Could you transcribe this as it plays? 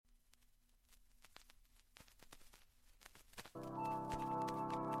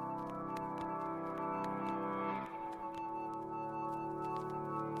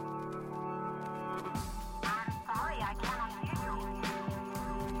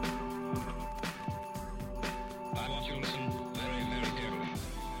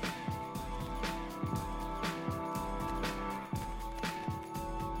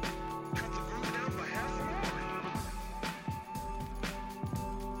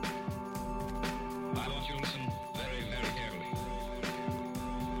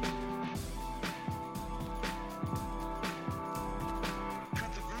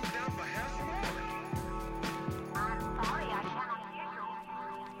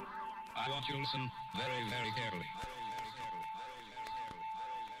I want you to listen very, very carefully.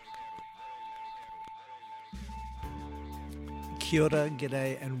 Kia ora,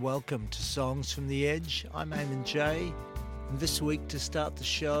 g'day and welcome to Songs from the Edge. I'm Eamon J, and this week to start the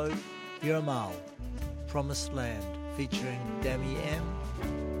show, Yuramal, Promised Land, featuring Dami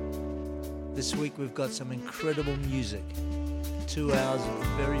M. This week we've got some incredible music, 2 hours of the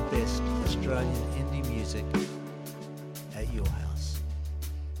very best Australian indie music at your house.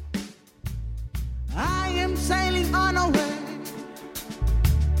 I am sailing on a way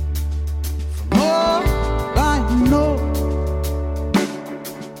from all I know.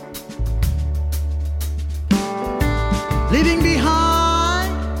 Leaving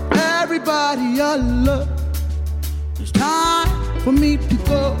behind everybody I love. It's time for me to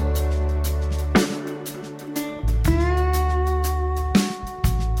go.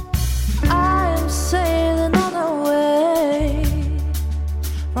 I am sailing on a way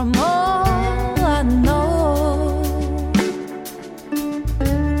from all I know,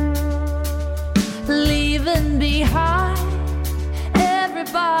 leaving behind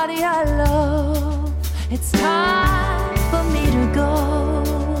everybody I love. It's time for me to go.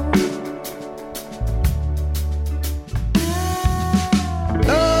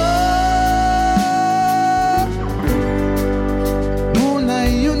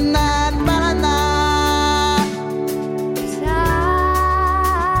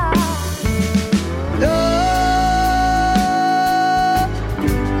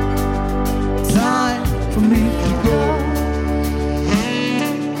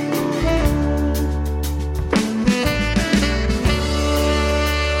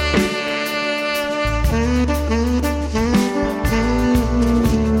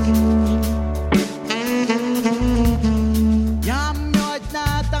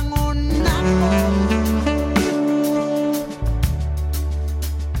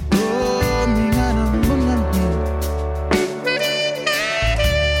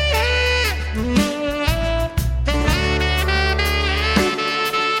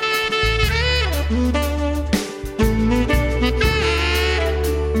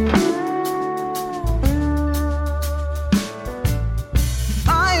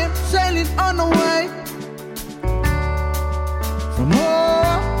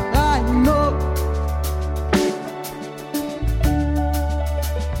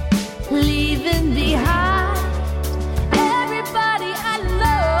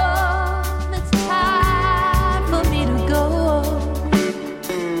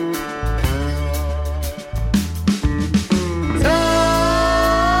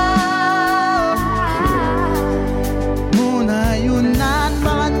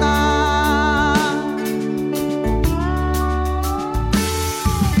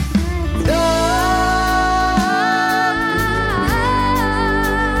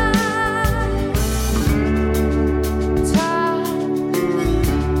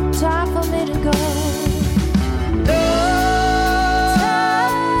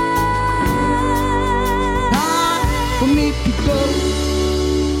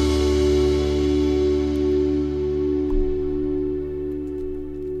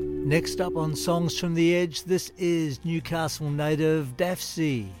 Next up on Songs from the Edge, this is Newcastle native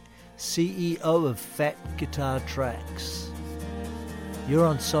Dafsy, CEO of Fat Guitar Tracks. You're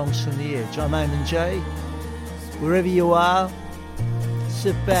on Songs from the Edge. I'm Eamon J. Wherever you are,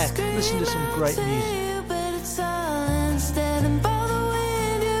 sit back, listen to some great music.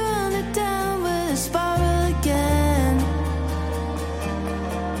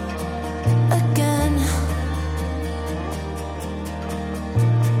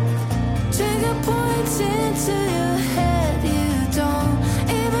 Into your head, you don't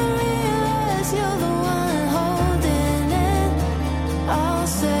even realize you're the one holding it. I'll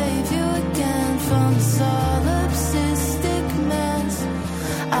save you again from solipsistic mess.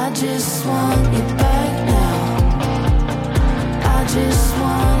 I just want you back now. I just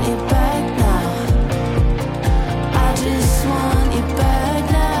want you back now. I just want you back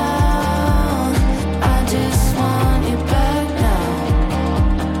now. I just want you back now.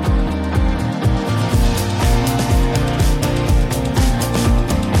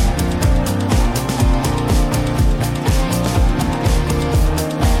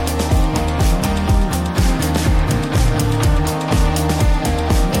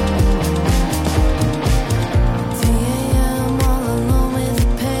 All alone with a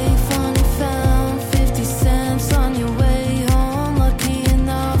payphone.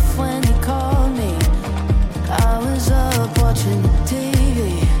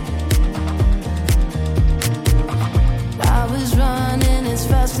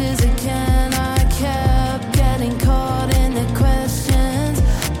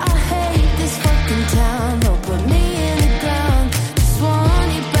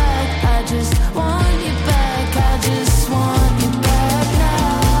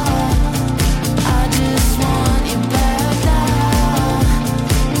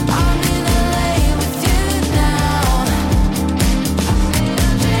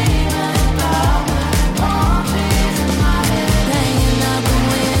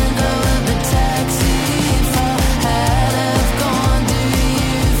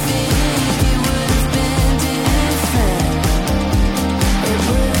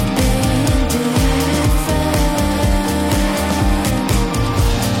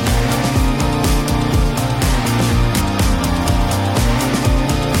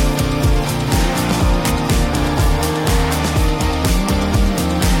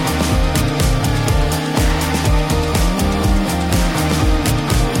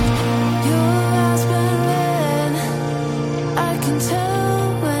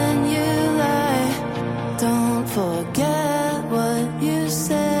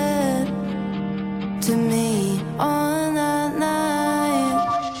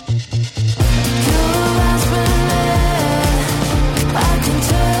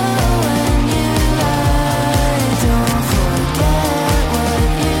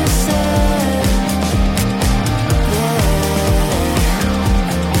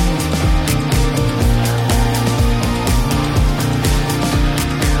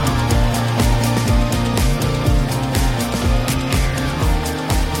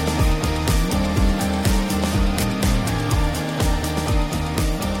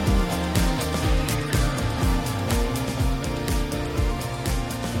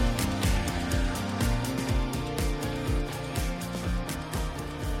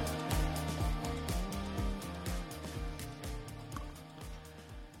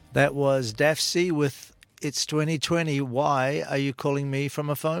 That was Dafsy with It's 2020, Why Are You Calling Me From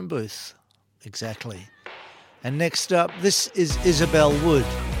a Phone Booth? Exactly. And next up, this is Isabel Wood,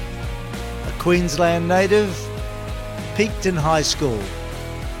 a Queensland native, peaked in high school.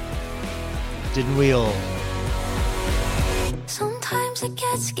 Didn't we all? Sometimes I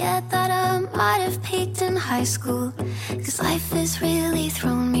get scared that I might have peaked in high school, 'cause life has really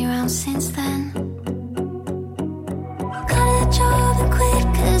thrown me around since then. Got a job and quit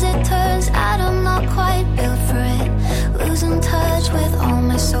 'cause it turns out I'm not quite built for it. Losing touch with all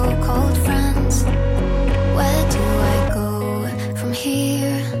my so-called friends. Where do I go from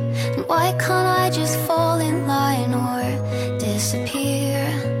here? And why can't I just fall in line or disappear?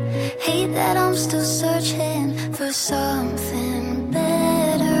 Hate that I'm still searching for something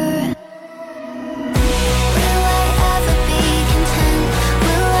better. Will I ever be content?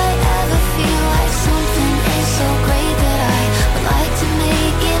 Will I ever feel like something is so great that I would like to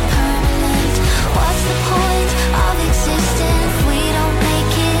make it permanent? What's the point of existing if we don't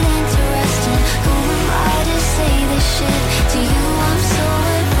make it interesting? Who am I to say this shit to you? I'm so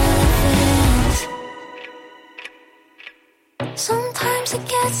irrelevant. Sometimes I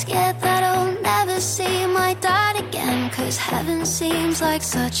get scared that I'll never see my dad again, 'cause heaven seems like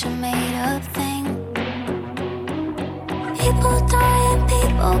such a made-up thing. People die and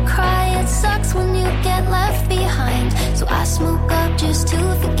people cry, it sucks when you get left behind. So I smoke up just to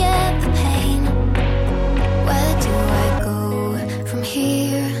forget the pain. Where do I go from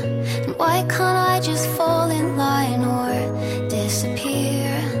here? And why can't I just fall in line or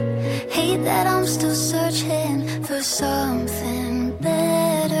disappear? Hate that I'm still searching for something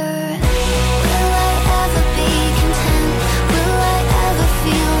better. Will I ever be content? Will I ever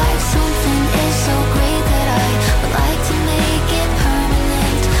feel like something is so great that I would like to make it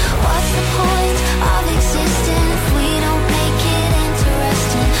permanent? What's the point of existing if we don't make it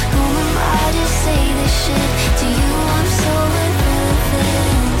interesting? Who am I to say this shit to you? I'm so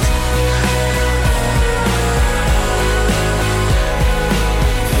irrelevant.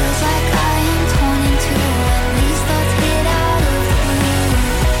 Feels like I am torn in two when these thoughts get out of the blue.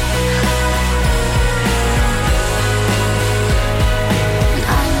 And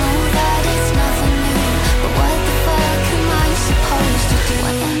I know that it's nothing new, but what the fuck am I supposed to do?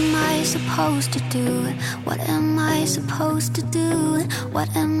 What am I supposed to do? What am I supposed to do? What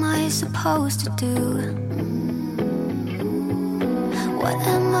am I supposed to do? What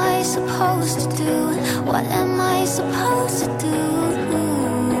am I supposed to do? What am I supposed to do?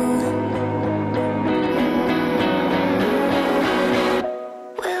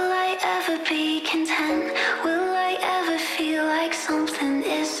 Will I ever be content? Will I ever feel like something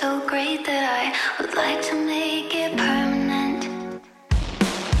is so great that I would like to make it permanent?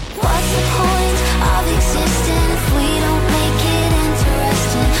 What's the point of existing if we don't make it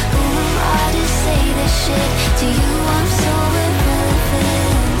interesting? Who am I to say this shit to you? I'm so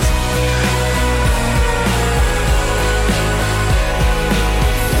irrelevant.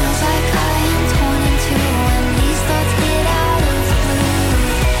 Feels like I am torn in two when these thoughts get out of the blue.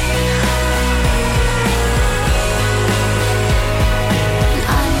 And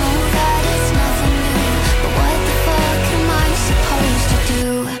I know that it's nothing new, but what the fuck am I supposed to do?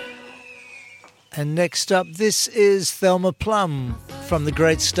 And next up, this is Thelma Plum from the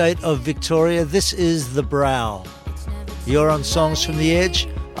great state of Victoria. This is The Brow. You're on Songs from the Edge.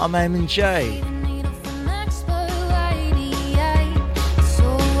 I'm Eamon J.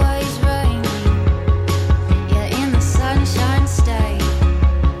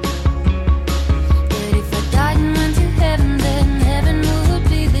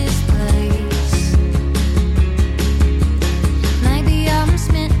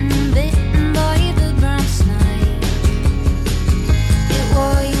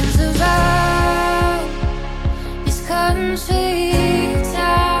 Country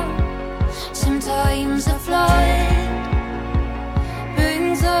town, some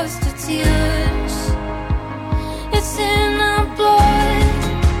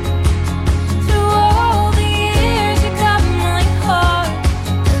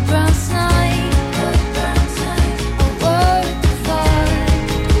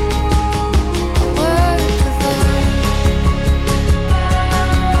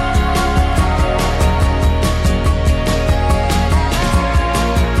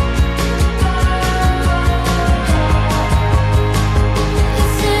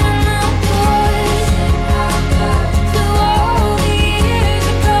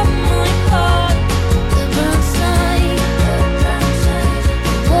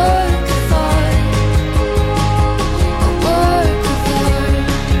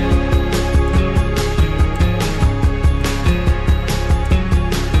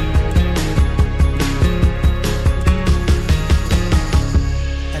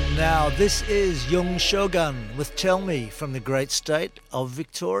Now, this is Young Shogun with Tell Me from the great state of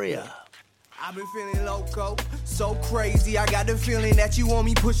Victoria. I've been feeling loco, so crazy. I got the feeling that you want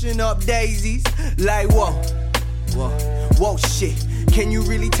me pushing up daisies. Like, whoa, shit. Can you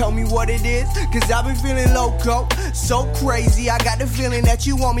really tell me what it is? Cause I've been feeling loco, so crazy. I got the feeling that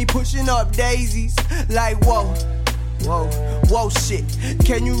you want me pushing up daisies. Like, whoa, shit.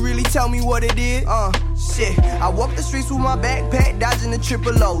 Can you really tell me what it is? Shit. I walk the streets with my backpack, dodging the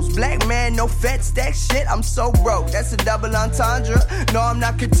triple O's. Black man, no fat stack shit, I'm so broke. That's a double entendre. No, I'm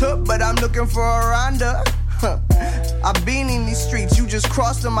not Katup, but I'm looking for a Rhonda. I've been in these streets, you just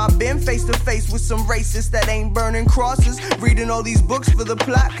crossed them. I've been face to face with some racists that ain't burning crosses. Reading all these books for the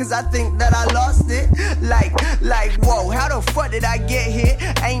plot, cause I think that I lost it. Like, whoa, how the fuck did I get here?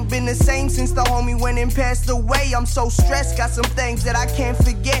 Ain't been the same since the homie went and passed away. I'm so stressed, got some things that I can't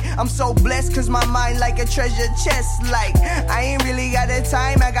forget. I'm so blessed, cause my mind like a treasure chest. Like, I ain't really got the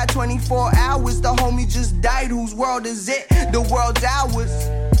time, I got 24 hours. The homie just died, whose world is it? The world's ours.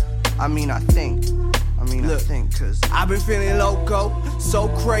 I think, cause I've been feeling loco, so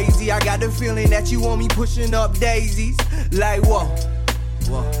crazy. I got the feeling that you want me pushing up daisies. Like, whoa,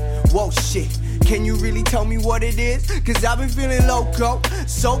 shit. Can you really tell me what it is? Cause I've been feeling loco,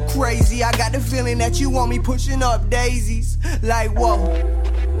 so crazy. I got the feeling that you want me pushing up daisies. Like,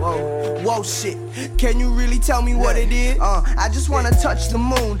 whoa, shit. Can you really tell me what it is? I just wanna touch the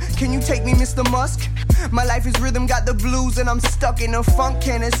moon. Can you take me, Mr. Musk? My life is rhythm, got the blues, and I'm stuck in a funk.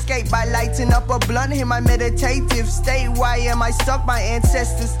 Can't escape by lighting up a blunt in my meditative state. Why am I stuck? My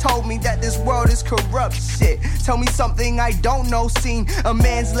ancestors told me that this world is corrupt. Shit, tell me something I don't know. Seen a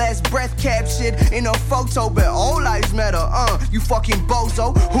man's last breath captured in a photo, but all lives matter. You fucking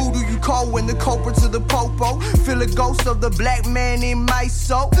bozo. Who do you call when the culprits of the popo? Feel a ghost of the black man in my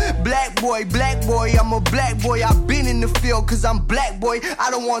soul. Black boy, I'm a black boy. I've been in the field cause I'm black boy.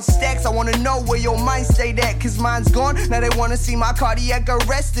 I don't want stacks, I wanna know where your mind stay that, cause mine's gone. Now they wanna see my cardiac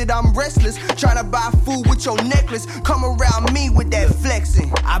arrested. I'm restless, trying to buy food with your necklace. Come around me with that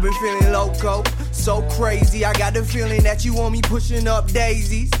flexing. I've been feeling loco, so crazy. I got the feeling that you want me pushing up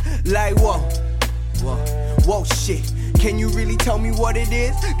daisies. Like, whoa, shit. Can you really tell me what it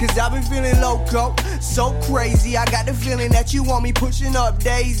is? Cause I've been feeling loco, so crazy. I got the feeling that you want me pushing up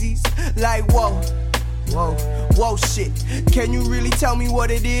daisies. Like, whoa, shit. Can you really tell me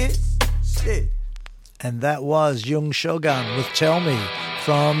what it is? Shit. And that was Young Shogun with Tell Me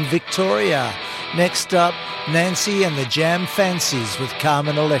from Victoria. Next up, Nancy and the Jam Fancies with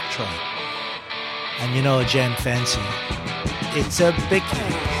Carmen Electra. And you know a Jam Fancy, it's a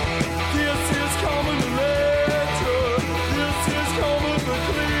biggie.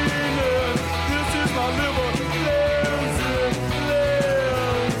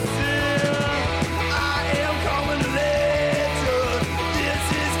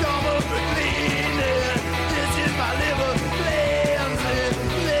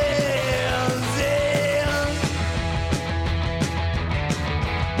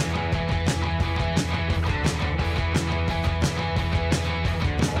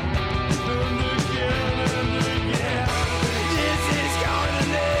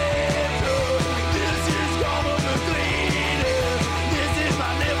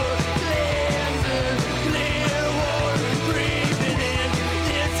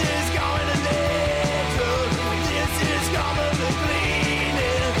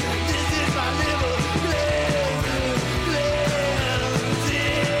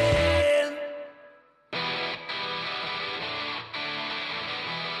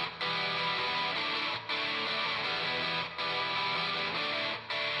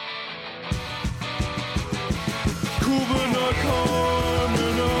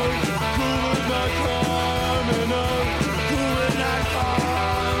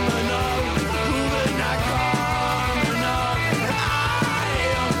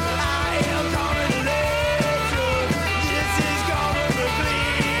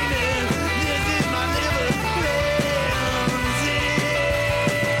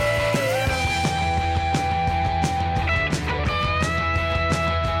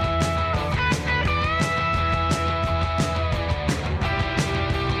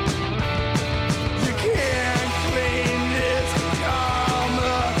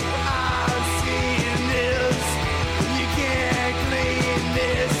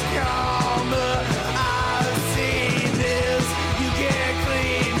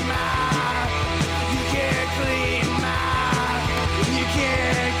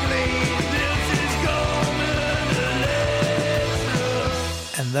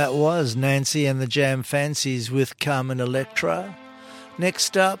 That was Nancy and the Jam Fancies with Carmen Electra.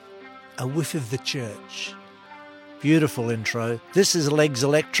 Next up, A Whiff of the Church Beautiful intro. This is Legs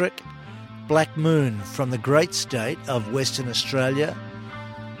Electric, Black Moon from the great state of Western Australia.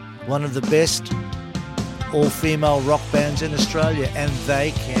 One of the best all-female rock bands in Australia, and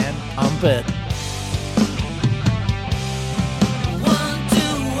they can pump it.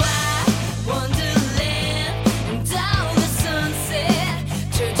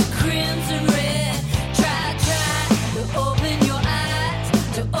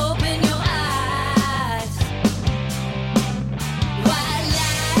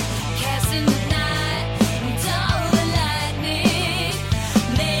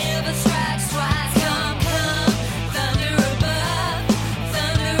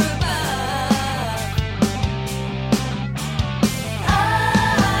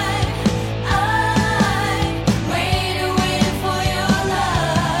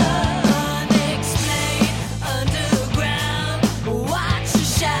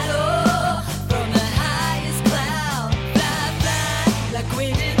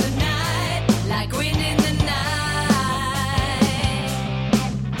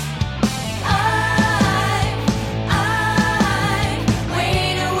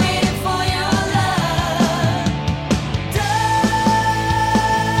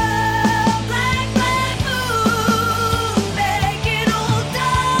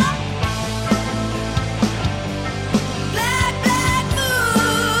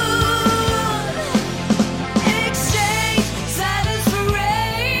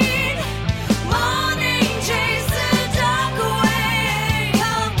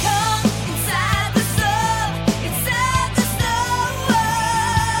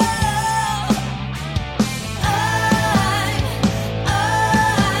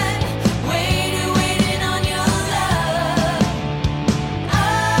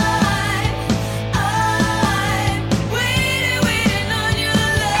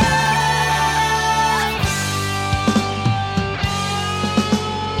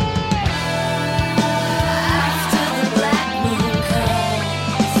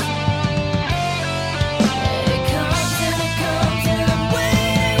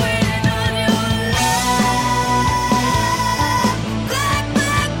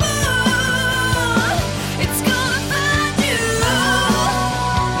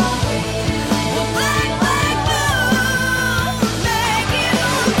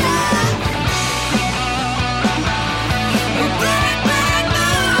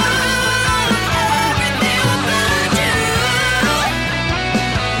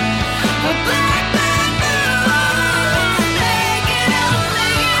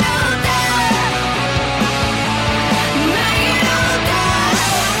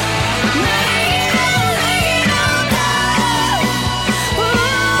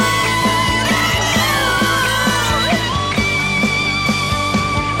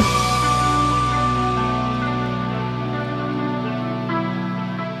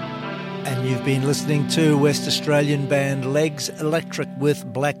 Listening to West Australian band Legs Electric with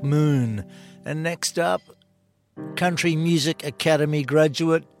Black Moon. And next up, Country Music Academy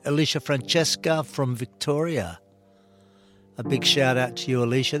graduate Alicia Francesca from Victoria. A big shout out to you,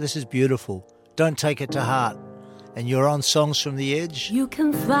 Alicia. This is beautiful. Don't take it to heart. And you're on Songs from the Edge. You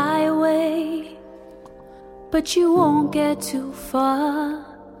can fly away, but you won't get too far.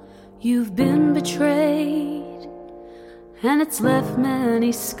 You've been betrayed, and it's left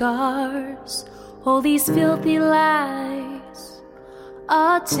many scars. All these filthy lies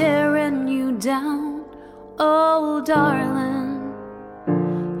are tearing you down. Oh, darling,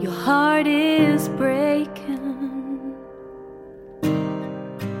 your heart is breaking.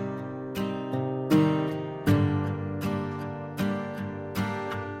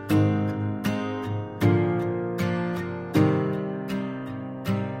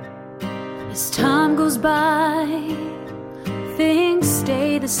 As time goes by, things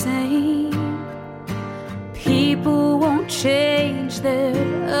stay the same. People won't change their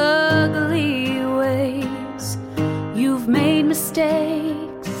ugly ways. You've made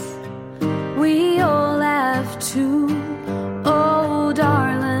mistakes, we all have to. Oh,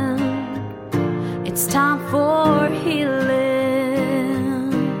 darling, it's time for healing.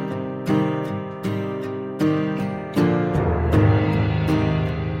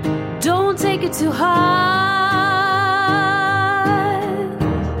 Don't take it too hard.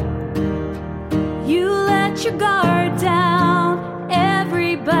 Your guard down,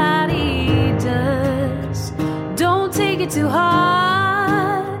 everybody does. Don't take it too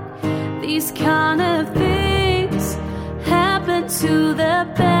hard. These kind of things happen to the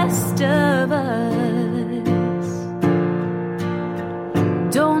best of us.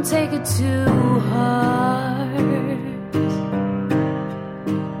 Don't take it too hard.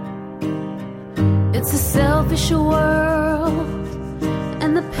 It's a selfish world,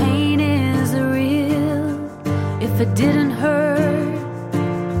 and the pain is real. If it didn't hurt,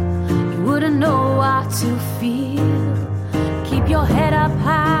 you wouldn't know how to feel. Keep your head up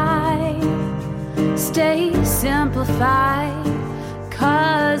high, stay simplified,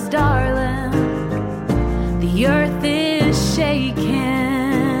 'cause darling, the earth is shaking.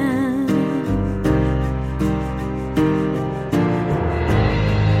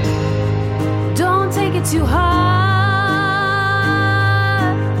 Don't take it too hard.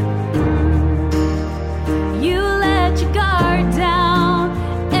 You let your guard down,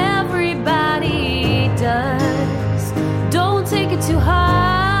 everybody does. Don't take it too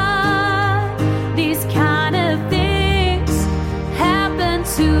hard. These kind of things happen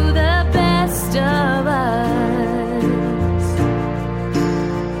to the best of us.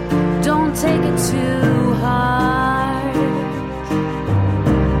 Don't take it too hard.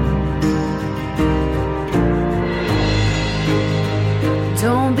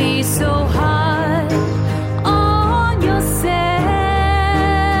 Don't be so hard on yourself.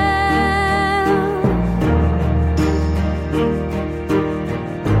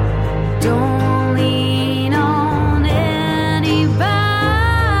 Don't lean on anybody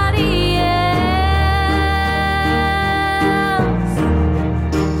else.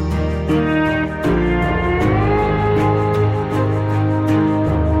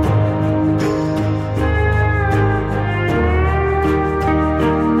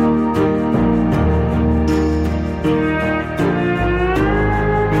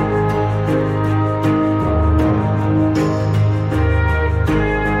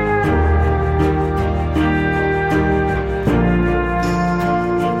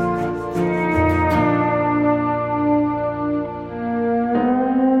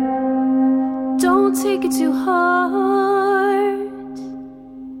 Don't take it too hard.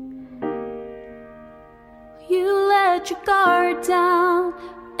 You let your guard down,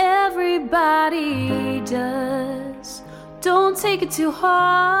 everybody does. Don't take it too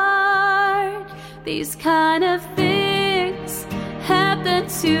hard. These kind of things happen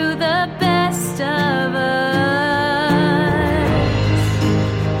to the best of us.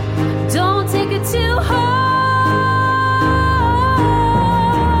 Don't take it too hard.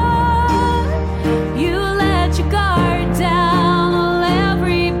 You let your guard down, well,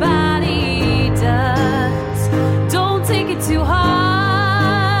 everybody does. Don't take it too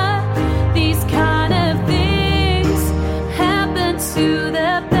hard. These kind of things happen to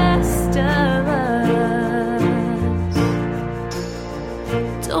the best of us.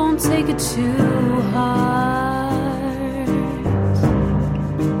 Don't take it too hard.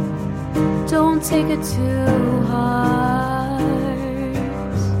 Don't take it too hard.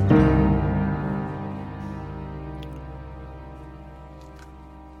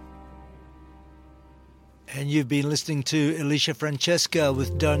 And you've been listening to Alicia Francesca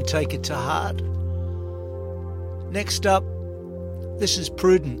with Don't Take It to Heart. Next up, this is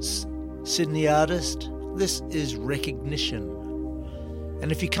Prudence, Sydney artist. This is Recognition.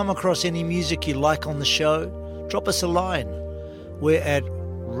 And if you come across any music you like on the show, drop us a line. We're at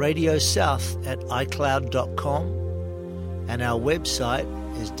radiosouth@icloud.com, and our website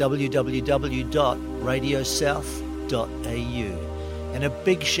is www.radiosouth.au. And a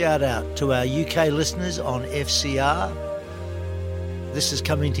big shout out to our UK listeners on FCR. This is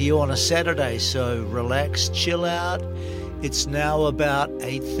coming to you on a Saturday, so relax, chill out. It's now about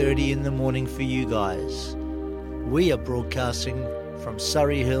 8:30 in the morning for you guys. We are broadcasting from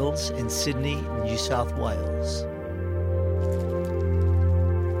Surrey Hills in Sydney, New South Wales.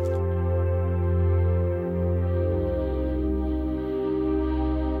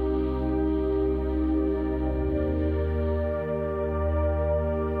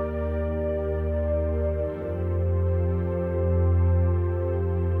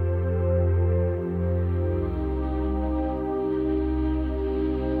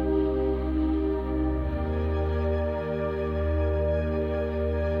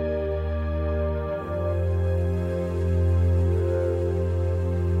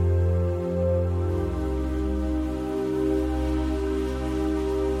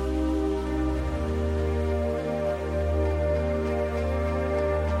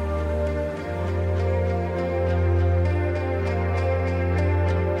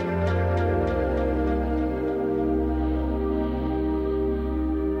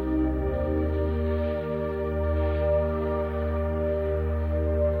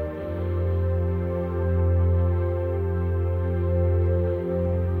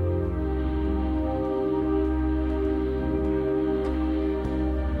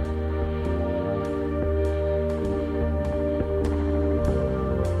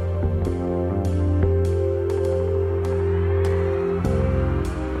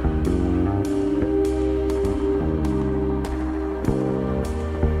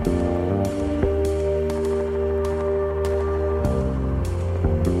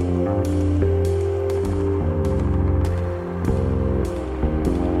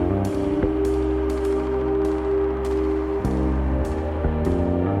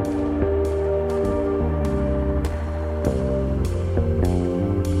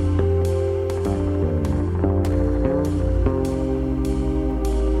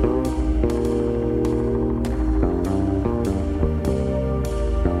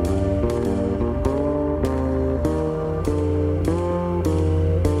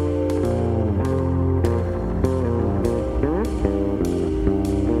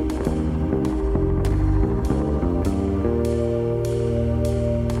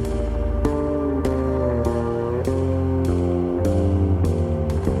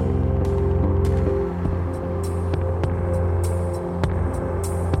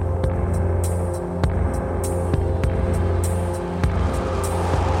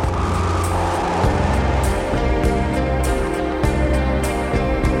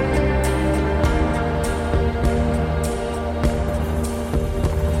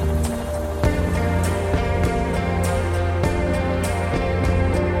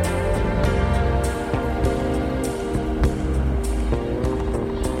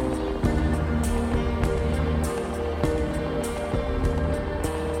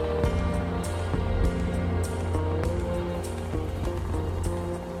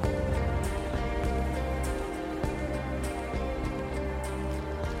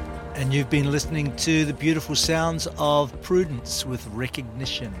 And you've been listening to the beautiful sounds of Prudence with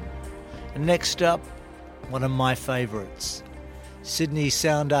Recognition. And next up, one of my favourites, Sydney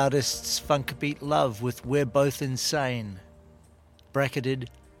sound artists Funkbeat Love with We're Both Insane. Bracketed,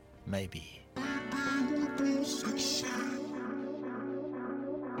 maybe.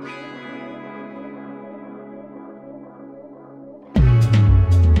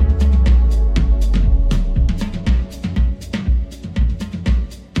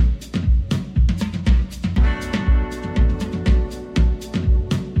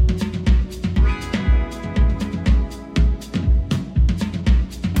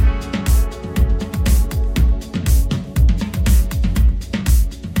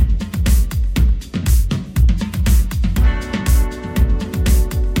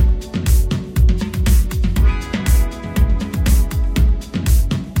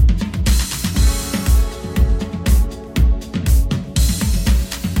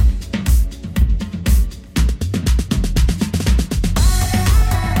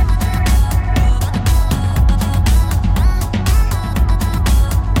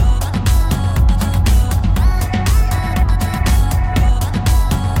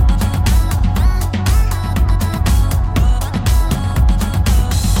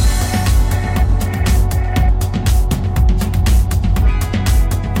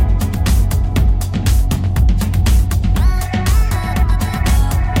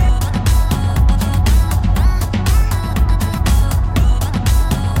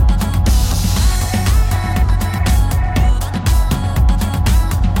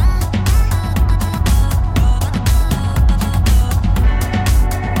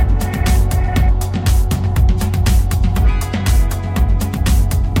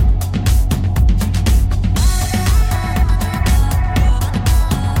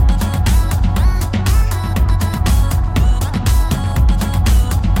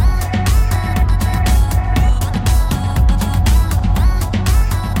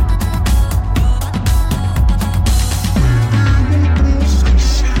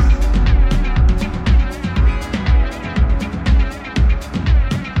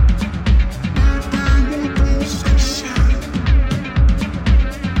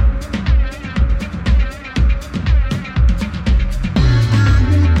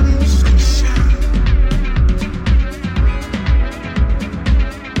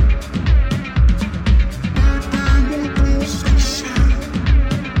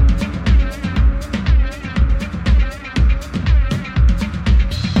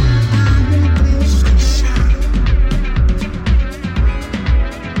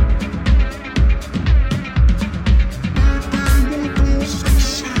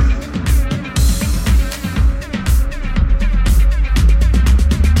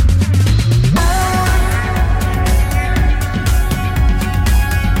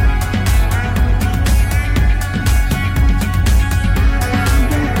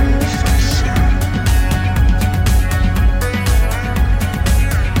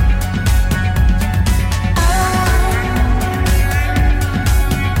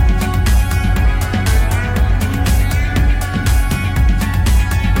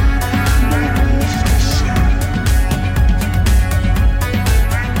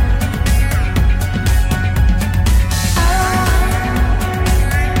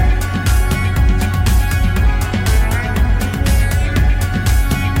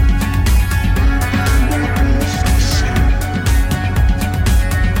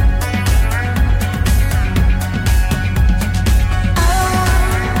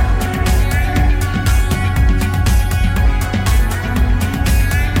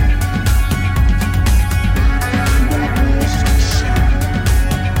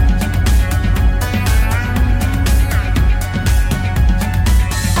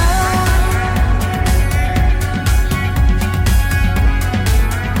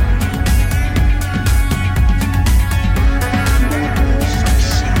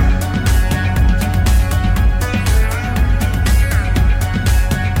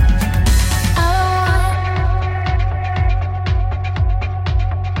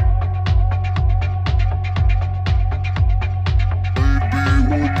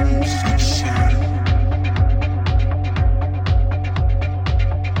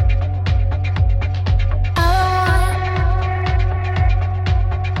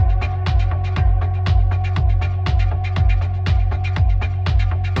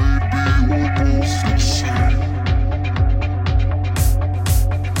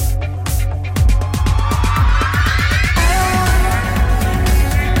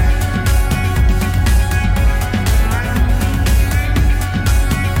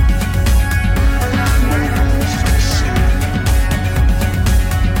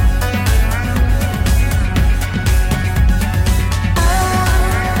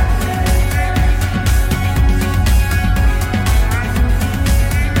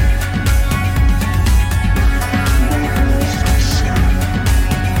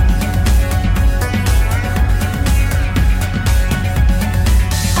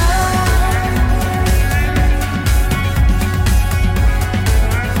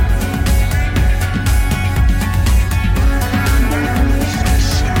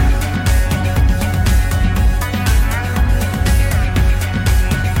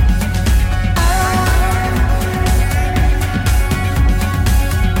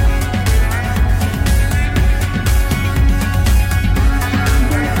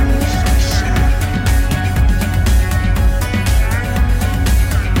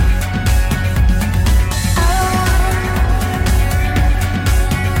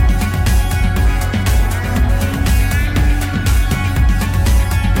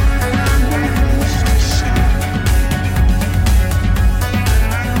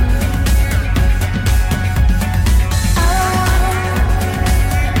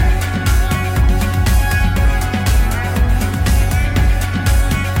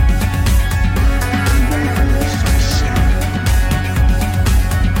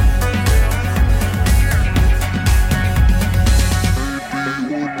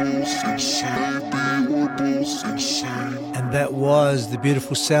 those the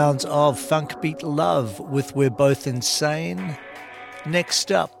beautiful sounds of Funk Beat Love with We're Both Insane.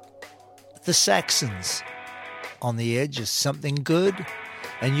 Next up, the Saxons, On the Edge of Something Good,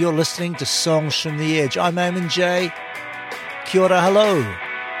 and you're listening to Songs from the Edge. I'm Eamon J. Kia ora, hello.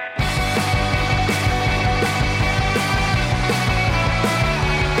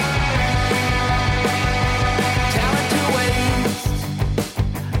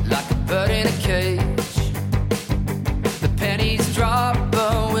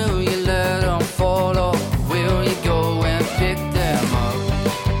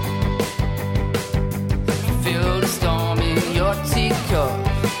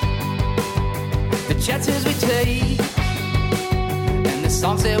 Chances we take and the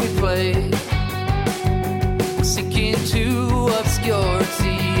songs that we play will sink into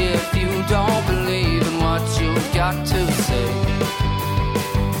obscurity if you don't believe in what you've got to say.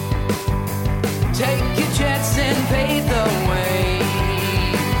 Take your chance and pave the way,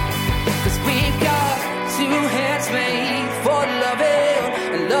 'cause we've got two hands made for loving,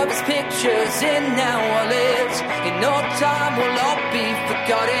 and love is pictures in our lives. In no time we'll all be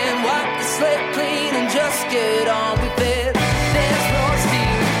forgotten. Wipe the slate clean and just get on with it. There's no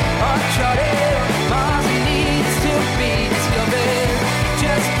steam uncharted, miles and needs to be discovered.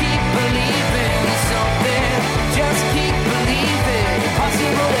 Just keep believing in something. Just keep believing in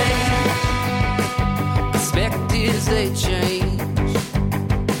possible. Perspectives they change.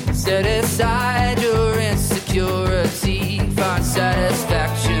 Set aside your insecurity. Find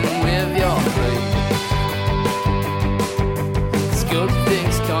satisfaction with your play. Good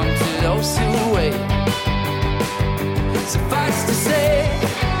things come to those who wait. Suffice to say,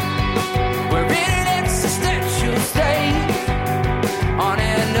 we're in an existential state, on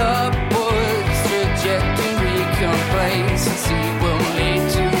an upwards trajectory. Complacency will lead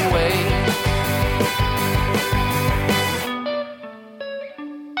to wait.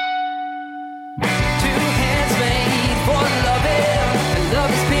 Two hands made for loving, and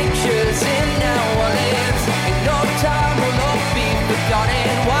love is pictures in our lives. In no time we'll all be forgotten.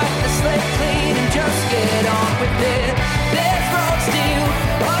 Wipe the slate clean and just get on with it. There's roads still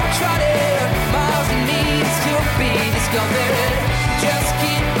untrodden, miles and needs to be discovered. Just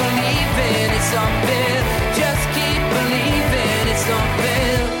keep believing it's something. Just keep believing it's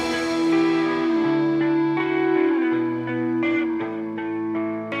something.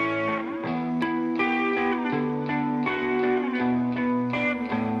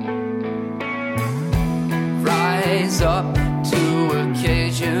 Rise up to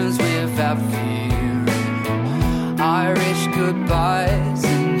occasions without fear. Irish goodbyes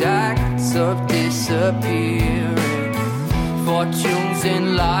and acts of disappearing. Fortunes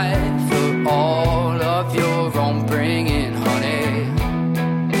in life for all of your own bringing, honey.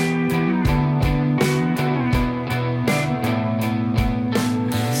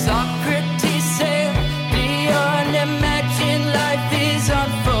 Socrates said the unimagined life is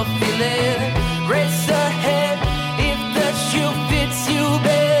unfulfilling. Race ahead, if the shoe fits you,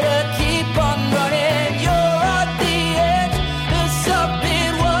 better keep on running. You're on the edge of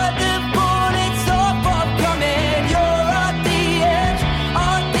something wonderful, it's all forthcoming. You're on the edge,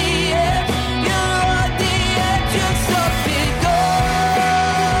 you're on the edge of something good.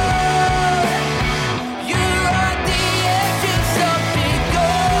 You're on the edge of something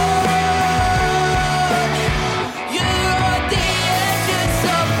good. You're on the edge of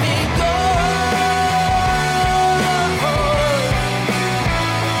something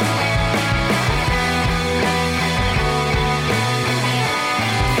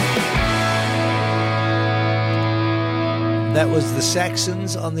That was the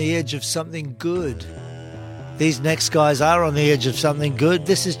Saxons, On the Edge of Something Good. These next guys are on the edge of something good.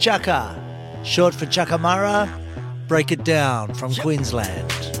 This is Chaka, short for Chakamara. Break It Down from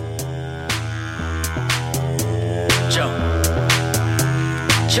Queensland. Joe.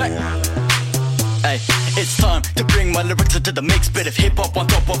 Check. Hey, it's time to bring my lyrics into the mix. Bit of hip-hop on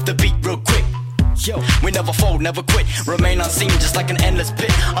top of the beat real quick. Yo, we never fold, never quit. Remain unseen just like an endless pit.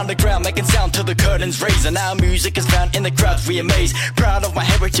 Underground making sound till the curtains raise. And our music is found in the crowds we amaze. Proud of my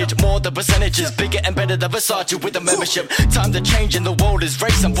heritage, more the percentages. Bigger and better than Versace with a membership. Time to change and the world is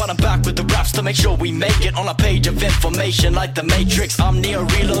racing. But I'm back with the raps to make sure we make it. On a page of information like the Matrix. I'm Neo,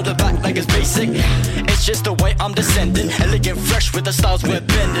 reloaded back like it's basic. It's just the way I'm descending. Elegant, fresh with the styles we're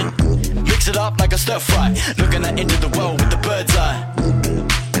bending. Mix it up like a stir fry. Looking at into the world with the bird's eye.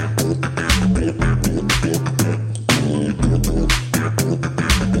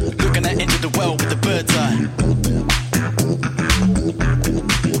 Looking at into the world with the bird's eye.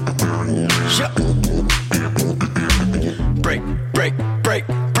 Shut. Break, break, break,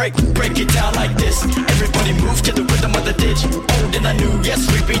 break, break it down like this. Everybody move to the rhythm of the ditch. Old and I knew, yes,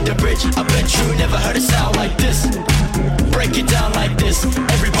 we beat the bridge. I bet you never heard it sound like this. Break it down like this.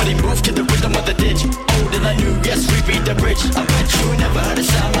 Everybody move to the rhythm of the ditch. Old and I knew, yes, we beat the bridge. I bet you never heard it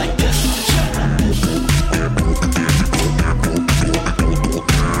sound like this.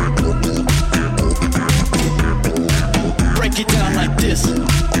 Break it down like this.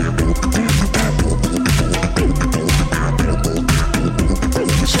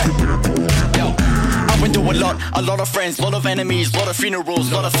 A lot of friends, lot of enemies, lot of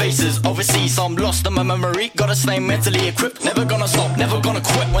funerals, lot of faces overseas. I'm lost in my memory, gotta stay mentally equipped. Never gonna stop, never gonna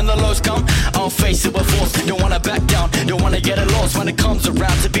quit. When the lows come, I'll face it with force. Don't wanna back down, don't wanna get lost. When it comes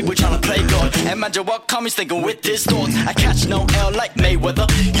around to people trying to play God. Imagine what comes thinking with this thoughts. I catch no L like Mayweather.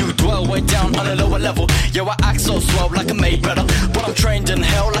 You dwell way down on a lower level. Yo, I act so swell like a Mayweather, but I'm trained in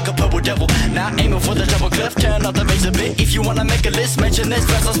hell like a purple devil. Now aiming for the double cliff, turn up the bass a bit. If you wanna make a list, mention this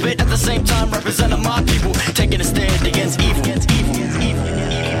verse I spit. At the same time representing my people, taking a stand against evil.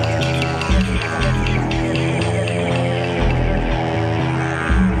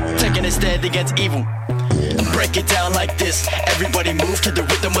 Taking a stand against evil. Break it down like this. Everybody move to the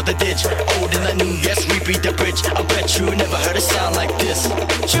rhythm of the ditch. Old and I knew, yes, we beat the bridge. I bet you never heard a sound like this.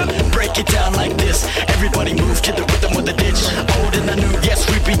 Break it down like this. Everybody move to the rhythm of the ditch. Old and I knew, yes,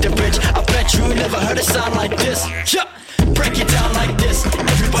 we beat the bridge. I bet you never heard a sound like this. Break it down like this.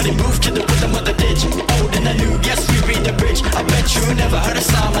 Everybody move to the rhythm of the ditch. Old and I knew, yes, we beat the bridge. I bet you never heard a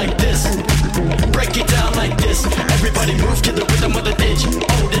sound like this. Break it down like this. Everybody move to the rhythm of the ditch.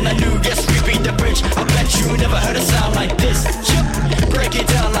 Old and I knew, yes, we beat the bridge. I bet you never heard a sound like this. Break it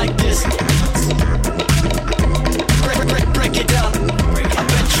down like this. Break it down. I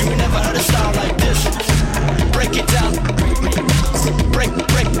bet you never heard a sound like this. Break it down. Break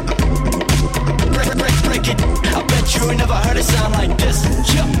it. I bet you never heard it sound like this.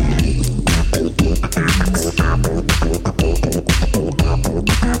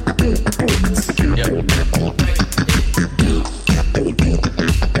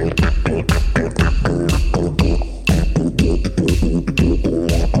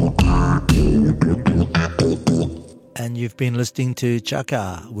 And you've been listening to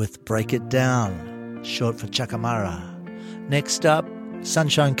Chaka with Break It Down, short for Chakamara. Next up,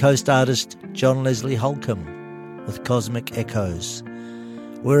 Sunshine Coast artist John Leslie Holcomb with Cosmic Echoes.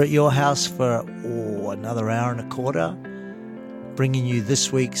 We're at your house for another hour and a quarter, bringing you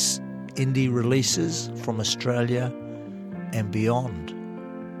this week's indie releases from Australia and beyond.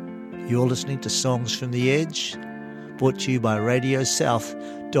 You're listening to Songs from the Edge, brought to you by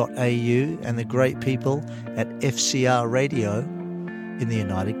radiosouth.au and the great people at FCR Radio in the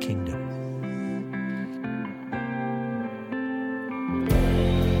United Kingdom.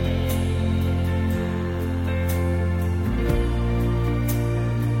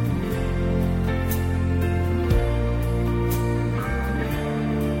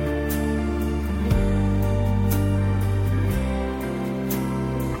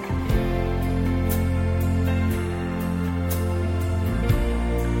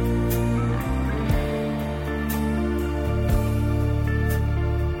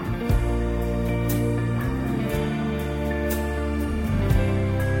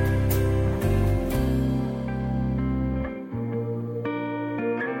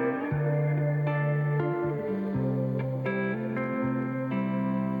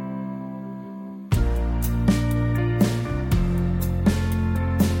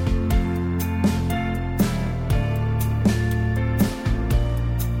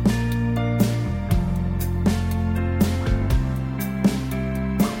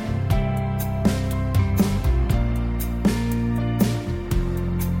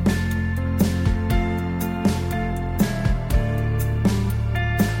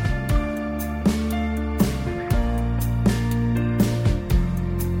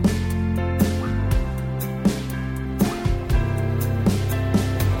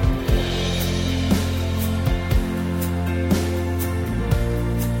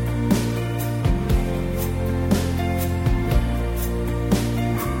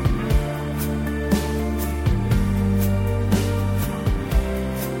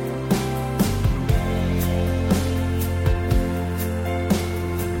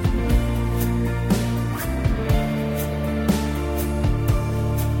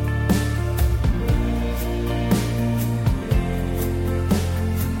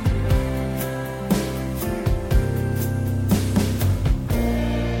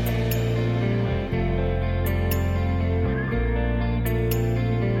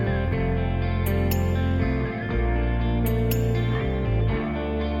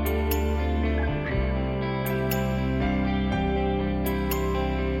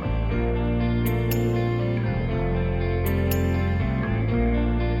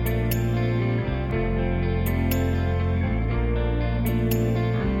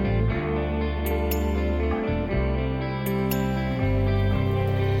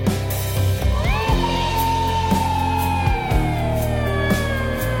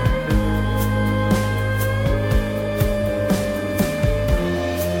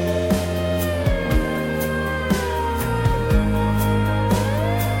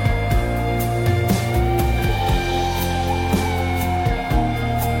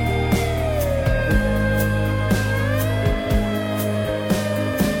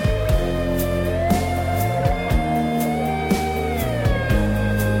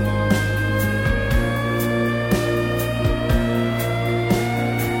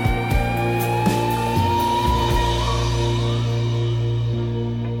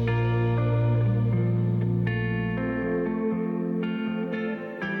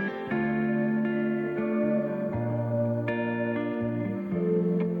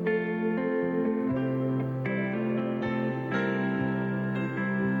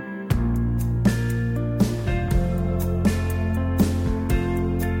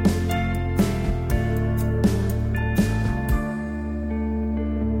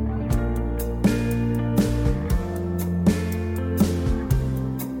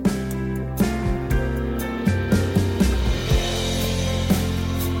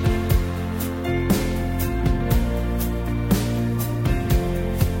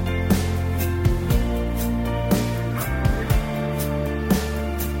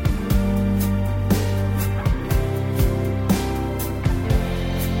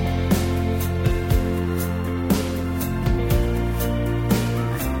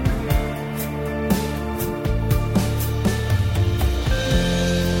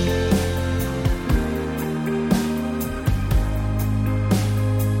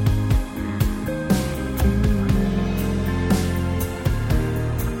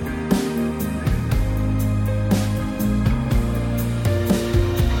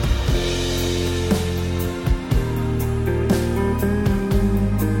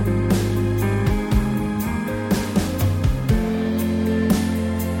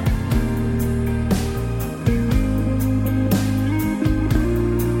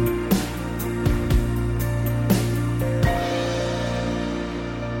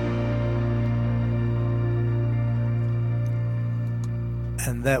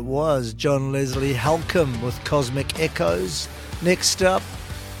 That was John Leslie Halcombe with Cosmic Echoes. Next up,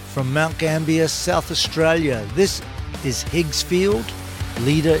 from Mount Gambier, South Australia, this is Higgsfield,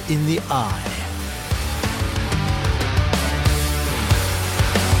 Leader in the Eye.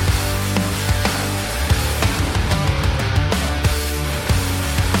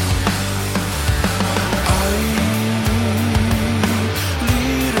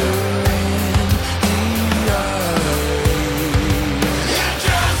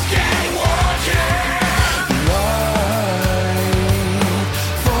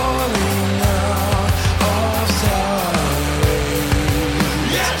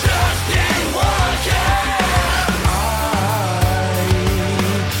 Just can't walk.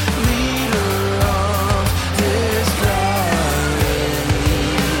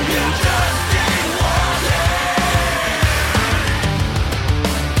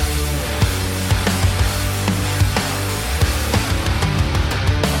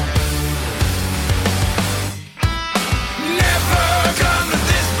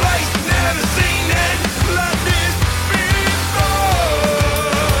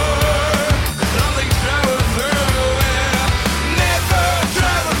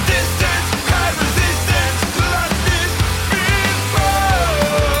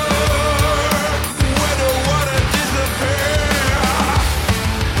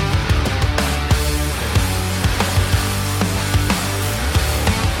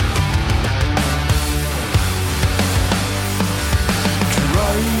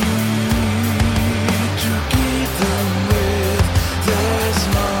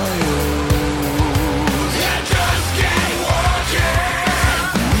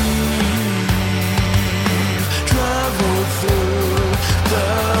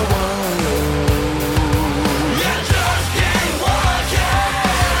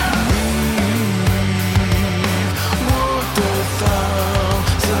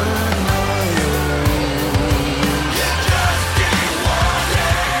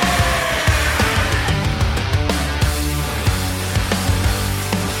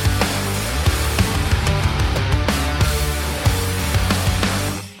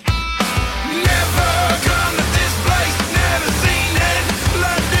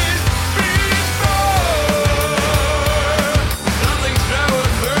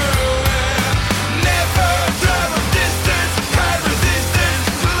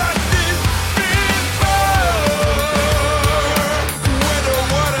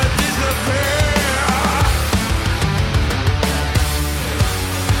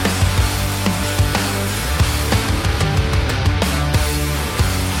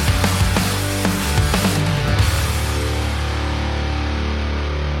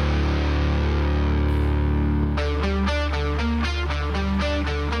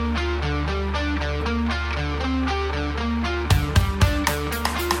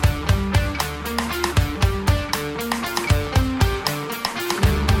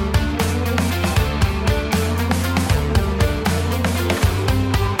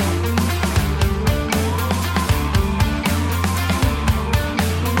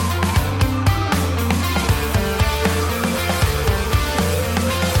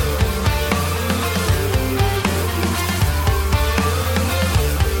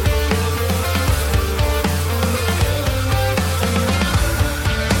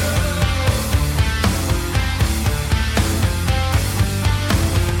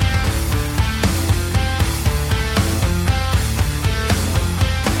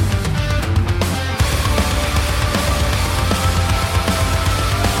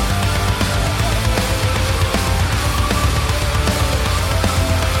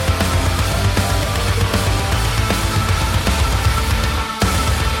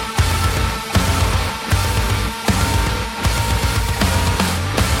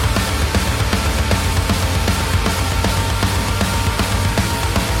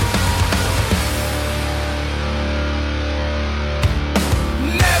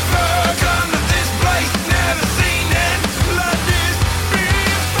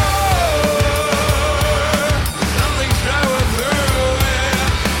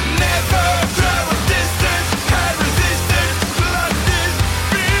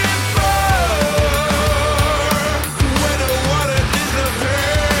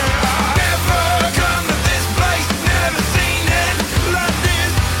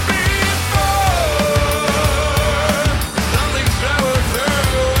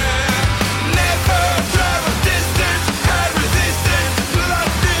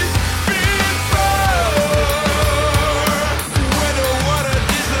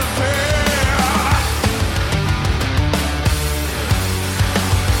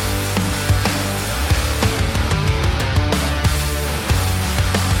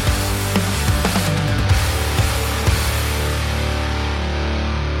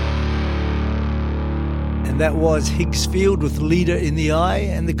 That was Higgsfield with Leader in the Eye,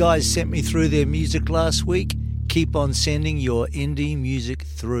 and the guys sent me through their music last week. Keep on sending your indie music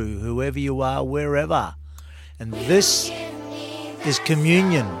through, whoever you are, wherever. And this is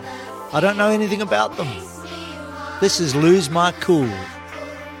Communion. I don't know anything about them. This is Lose My Cool.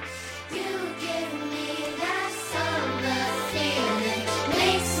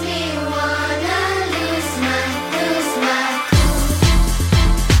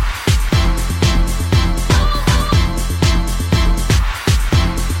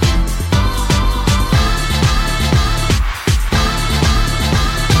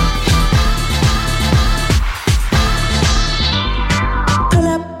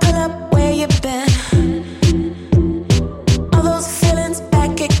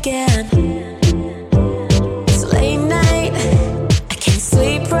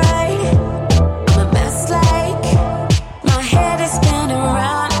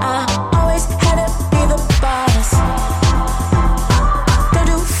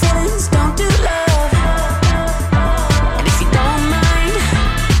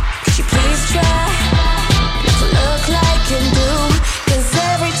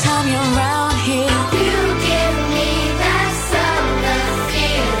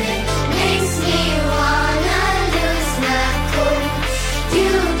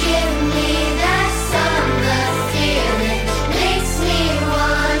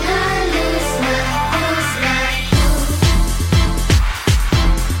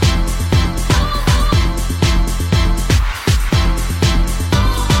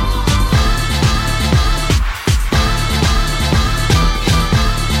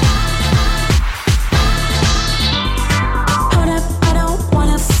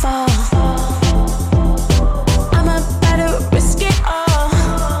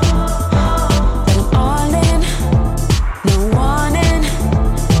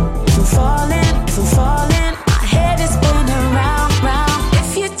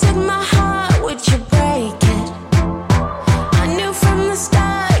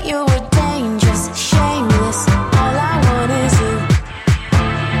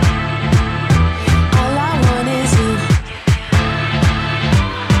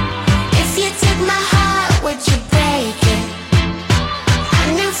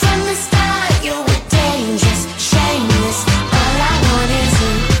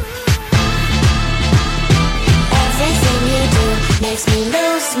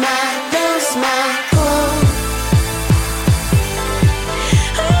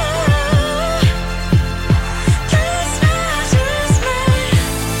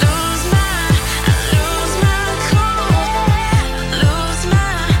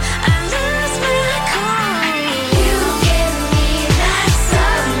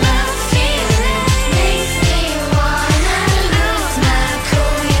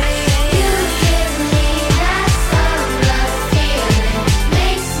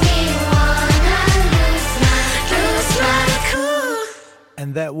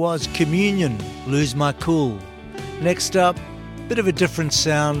 Communion, Lose My Cool. Next up, bit of a different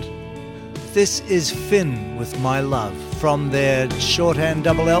sound. This is Finn with My Love from their Shorthand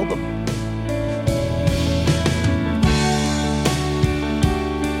double album.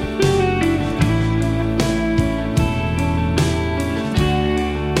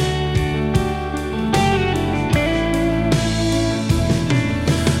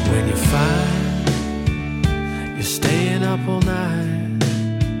 When you find you're staying up all night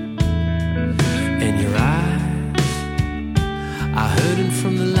and your eyes are hurting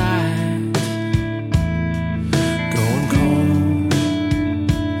from the light, going cold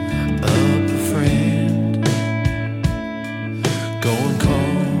up a friend, going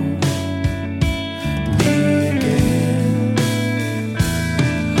cold me again,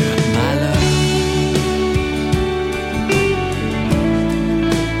 my love.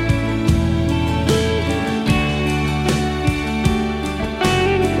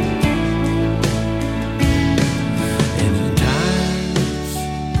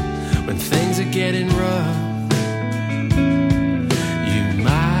 Getting rough, you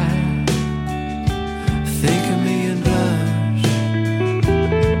might think of me and blush.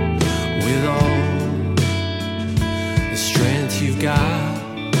 With all the strength you've got,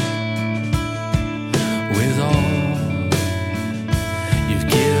 with all you've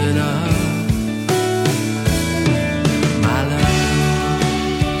given up, my love.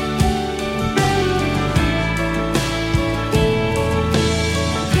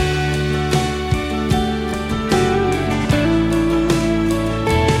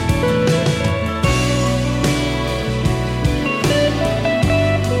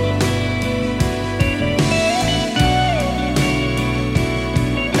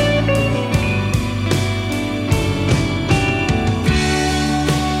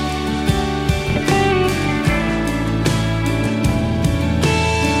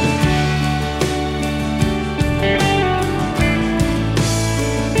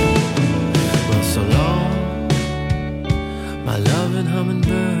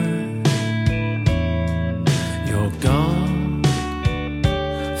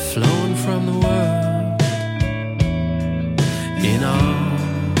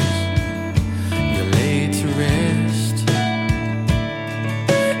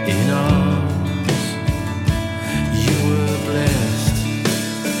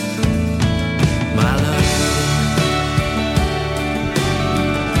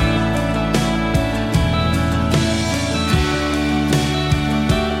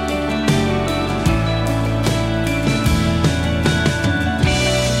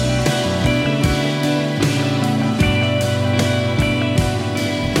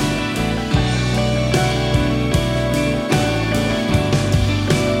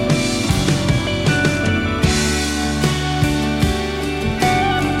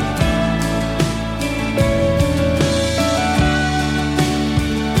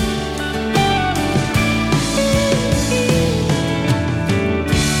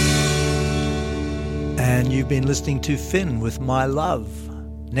 been listening to Finn with My Love.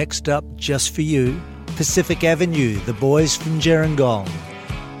 Next up, Just For You, Pacific Avenue, the boys from Gerringong,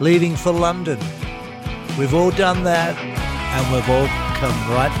 Leaving for London. We've all done that, and we've all come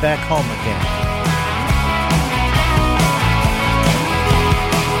right back home again.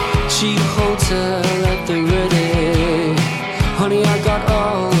 She holds her at the ready. Honey, I got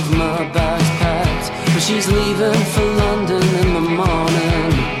all of my bags packed, but she's leaving for London in the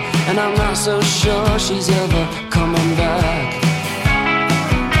morning, and I'm not so sure she's ever coming back.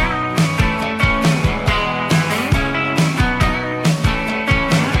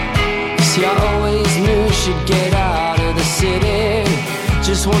 See, I always knew she'd get out of the city.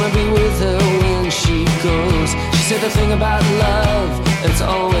 Just wanna be with her when she goes. She said the thing about love, it's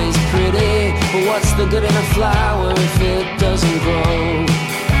always pretty, but what's the good in a flower if it doesn't grow?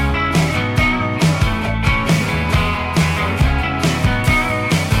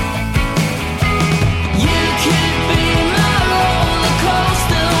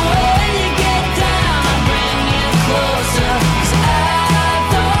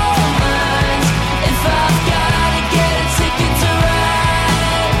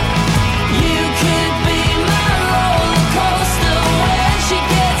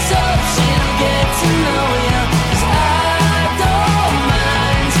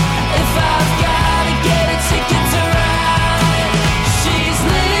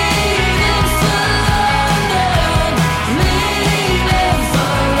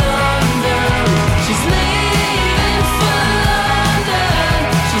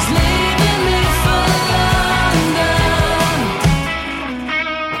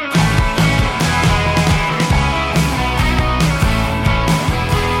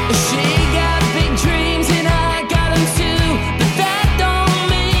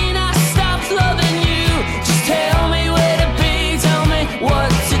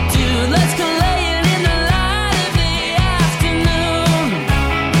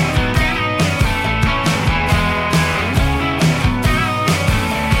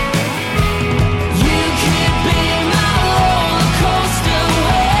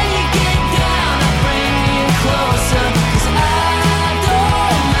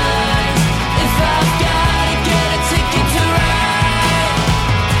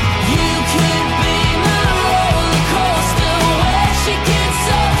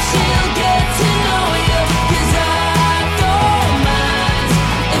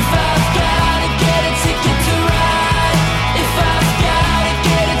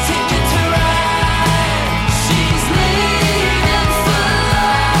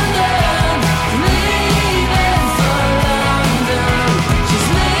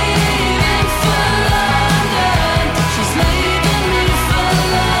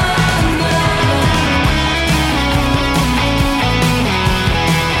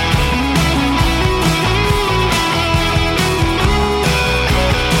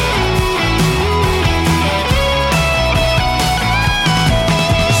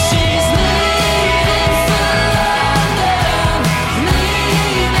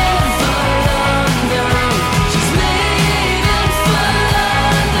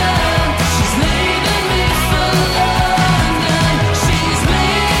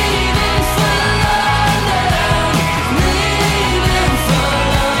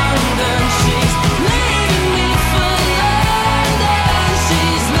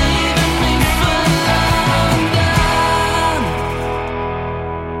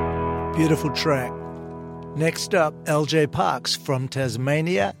 Beautiful track. Next up, LJ Parks from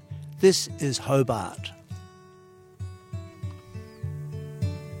Tasmania. This is Hobart.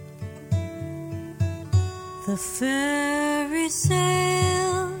 The ferry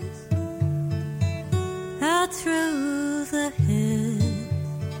sails out through the hills.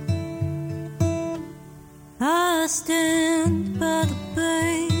 I stand by the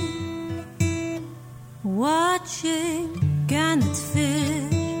bay, watching gannets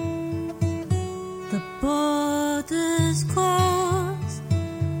fish. The borders closed.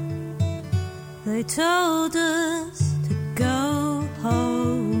 They told us to go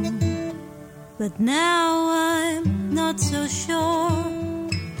home, but now I'm not so sure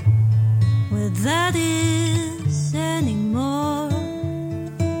where that is anymore.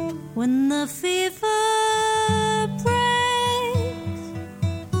 When the fever breaks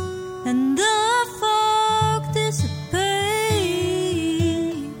and the fog dissipates,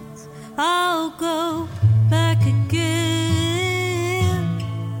 I'll go back again.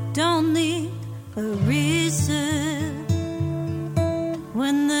 Don't need a reason.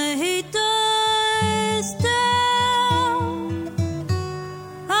 When the heat dies down,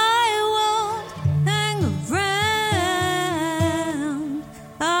 I won't hang around.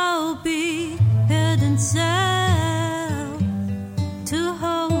 I'll be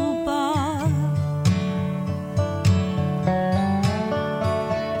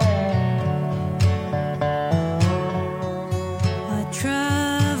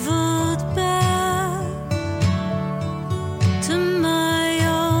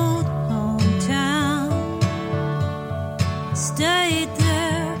stayed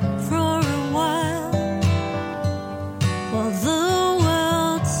there for a while the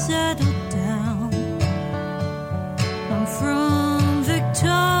world settled down. I'm from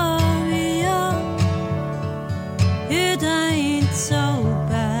Victoria, it ain't so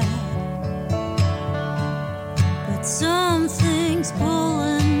bad, but something's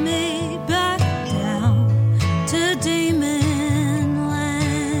pulling me back down to demon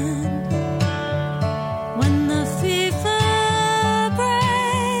land. When the fever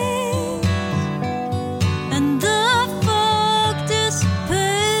breaks and the fog dissipates,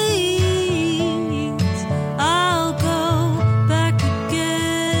 I'll go back again.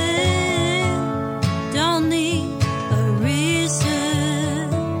 Don't need a reason.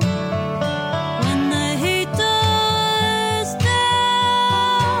 When the heat dies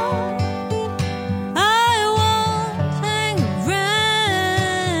down, I won't hang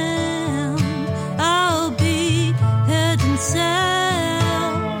around. I'll be heading south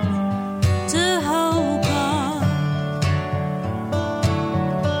to Hobart.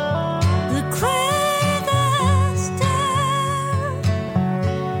 The greatest air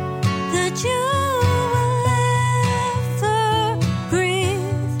that you will ever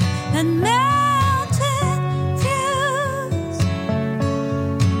breathe, and mountain views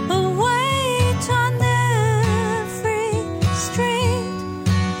await on every street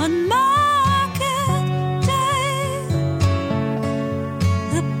on market day.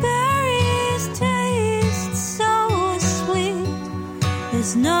 The berries taste so sweet,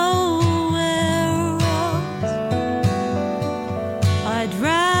 there's nowhere else I'd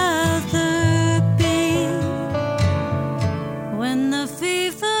rather be. When the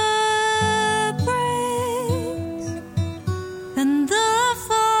fever breaks and the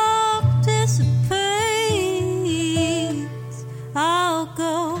fog dissipates, I'll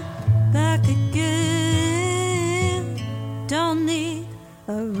go back again. Don't need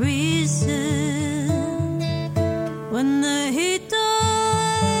a reason. When the heat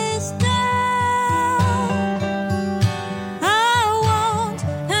dies down, I won't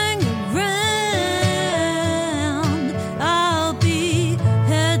hang around. I'll be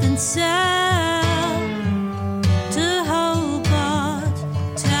heading south to Hobart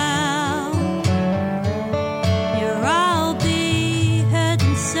Town. Yeah, I'll be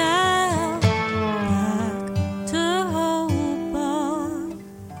heading south back to Hobart.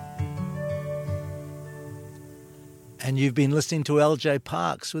 And you've been listening to LJ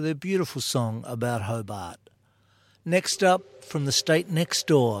Parks with a beautiful song about Hobart. Next up, from the state next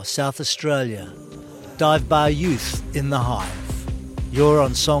door, South Australia, Dive Bar Youth in the Hive. You're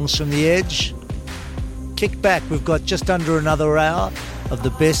on Songs from the Edge. Kick back, we've got just under another hour of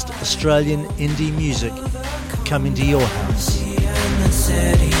the best Australian indie music coming to your house.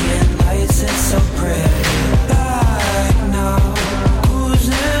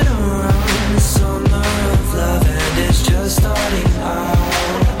 It's just starting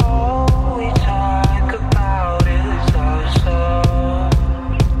out. All we talk about is our soul.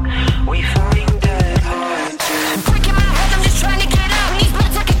 We find it hard to. Breaking my head, I'm just trying to get out. These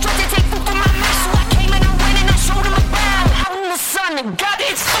bullets I can trust to take food from my mouth. So I came and I went and I showed them around. Out in the sun and got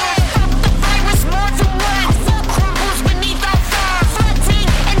it started. Felt the virus more than once. Full crumbles beneath our fire. Flooding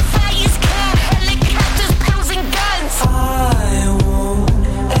and fires come. Helicopters, pills and guns. I won't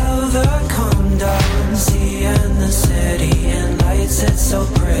ever come down. Seeing the city and lights, it's so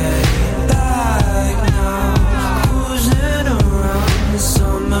pretty. Back now, cruising around the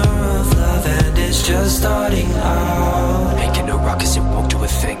summer of love, and it's just starting out. Making a ruckus, it won't do a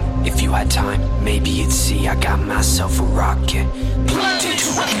thing. If you had time, maybe you'd see I got myself a rocket. Plugged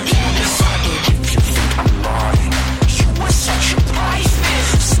into a computer. If you think I'm lying, you were such a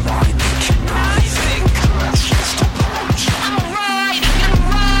private. Slimy, conniving, just a bunch. I'm riding,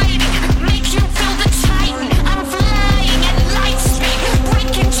 make you feel the titan. I'm flying at light speed,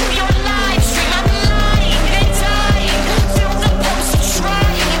 break into your live stream. I'm lying and dying, feel the pulse of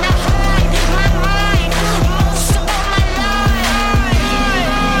trying to hide my mind most of all my life.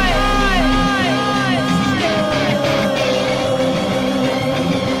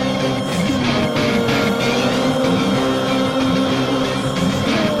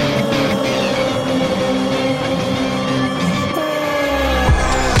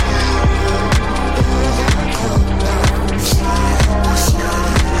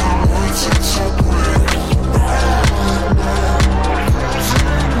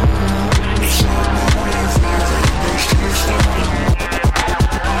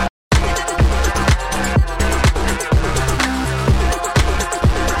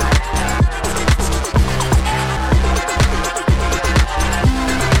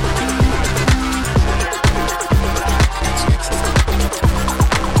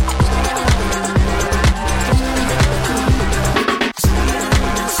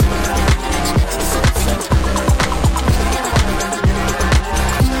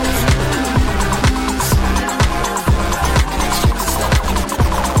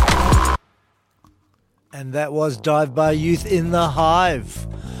 And that was Dive Bar Youth in the Hive.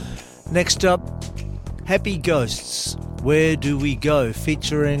 Next up, Happy Ghosts, Where Do We Go?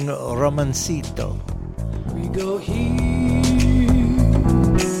 Featuring Romancito. We go here,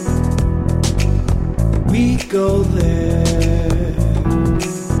 we go there,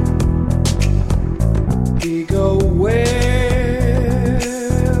 we go where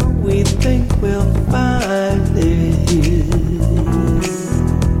we think we'll find it.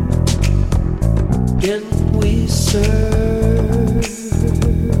 Then we search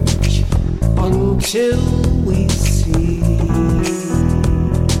until we see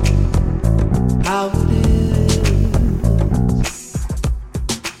how it is.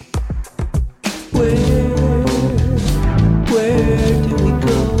 Where do we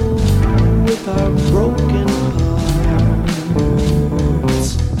go with our broken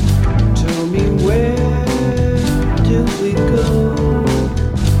hearts? Tell me, where do we go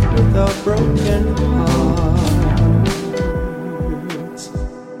with our broken hearts?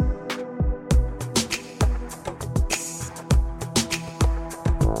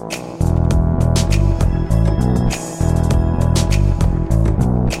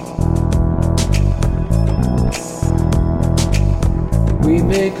 We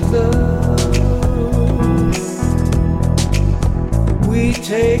make love, we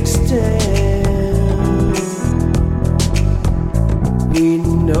take stand, we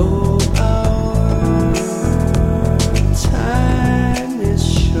know our time is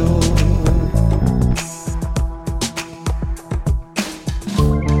short.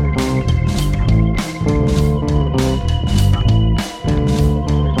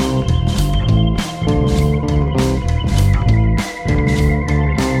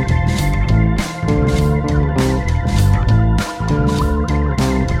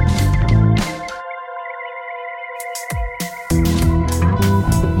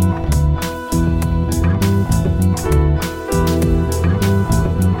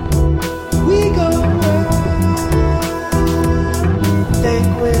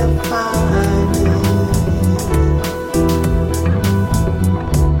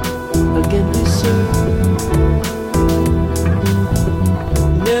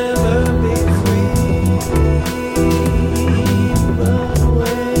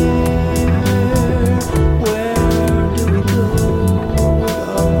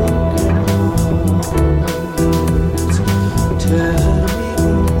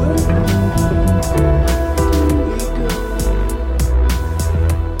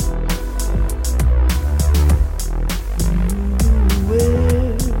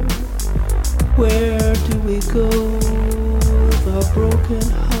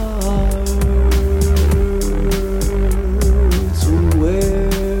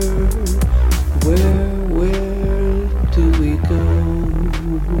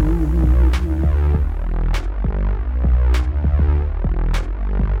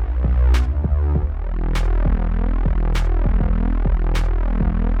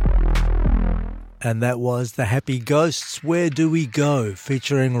 And that was The Happy Ghosts, Where Do We Go?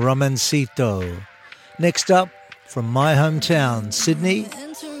 Featuring Romancito. Next up, from my hometown, Sydney,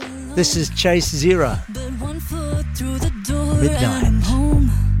 this is Chase Zira, Midnight.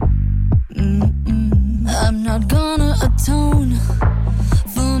 I'm not gonna atone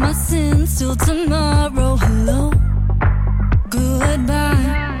for my sins till tomorrow. Hello,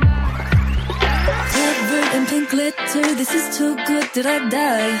 goodbye. Covered in pink glitter, this is too good, did I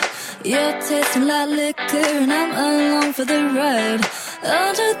die? You're tasting like liquor and I'm along for the ride.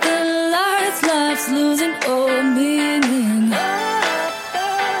 Under the lights, life's losing all meaning.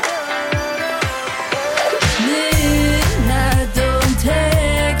 Midnight, don't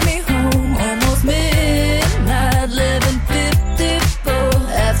take me home. Almost midnight, 11:54.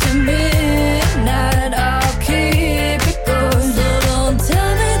 After midnight, I'll keep it going. So don't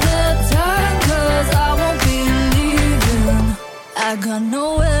tell me the time, 'cause I won't be leaving. I got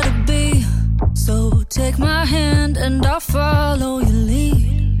nowhere to be, so take my hand and I'll follow your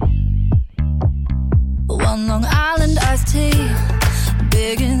lead. One Long Island iced tea,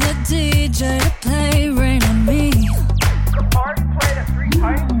 begging the DJ to play Rain on Me. The party played at 3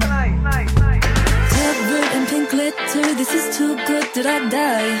 times tonight. Covered in pink glitter, this is too good, did I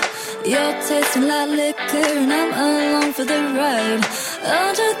die? You're tasting like liquor and I'm along for the ride.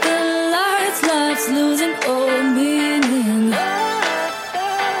 Under the lights, life's losing all meaning.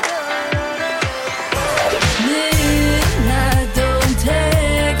 Midnight, don't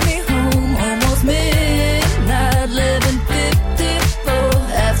take me home. Almost midnight, 11:54.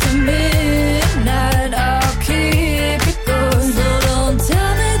 After midnight, I'll keep it going. So don't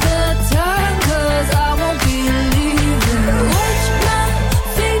tell me the time, 'cause I won't be leaving. Watch my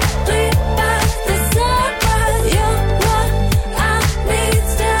feet bleed by the sun.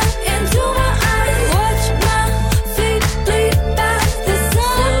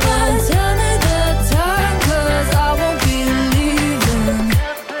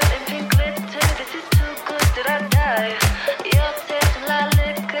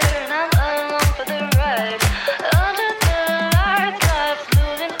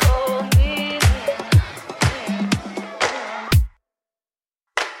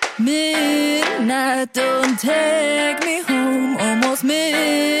 midnight, don't take me home. Almost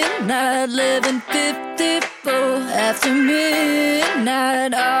midnight, 11:54. After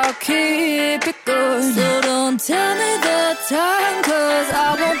midnight, I'll keep it going. So don't tell me the time, 'cause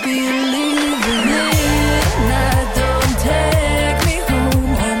I won't be leaving. Midnight, don't take me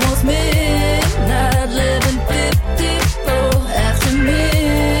home. Almost midnight, 11:54. After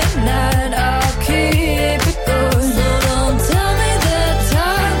midnight, I'll keep it going. So don't tell me the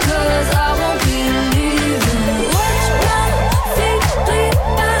time, 'cause I won't be leaving. Watch my feet bleed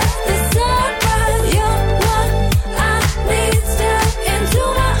by the sunrise. You're what I need. Step into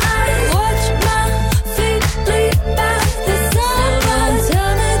my eyes. Watch my feet bleed by the sunrise. So don't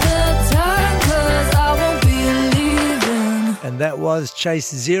tell me the time, 'cause I won't be leaving. And that was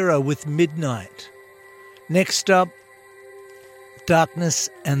Chase Zero with Midnight. Next up, Darkness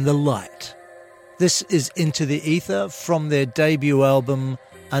and the Light. This is Into the Ether from their debut album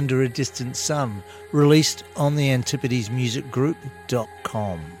Under a Distant Sun, released on the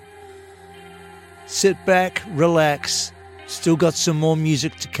AntipodesMusicGroup.com. Sit back, relax, still got some more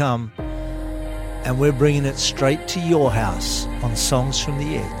music to come, and we're bringing it straight to your house on Songs from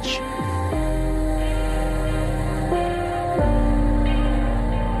the Edge.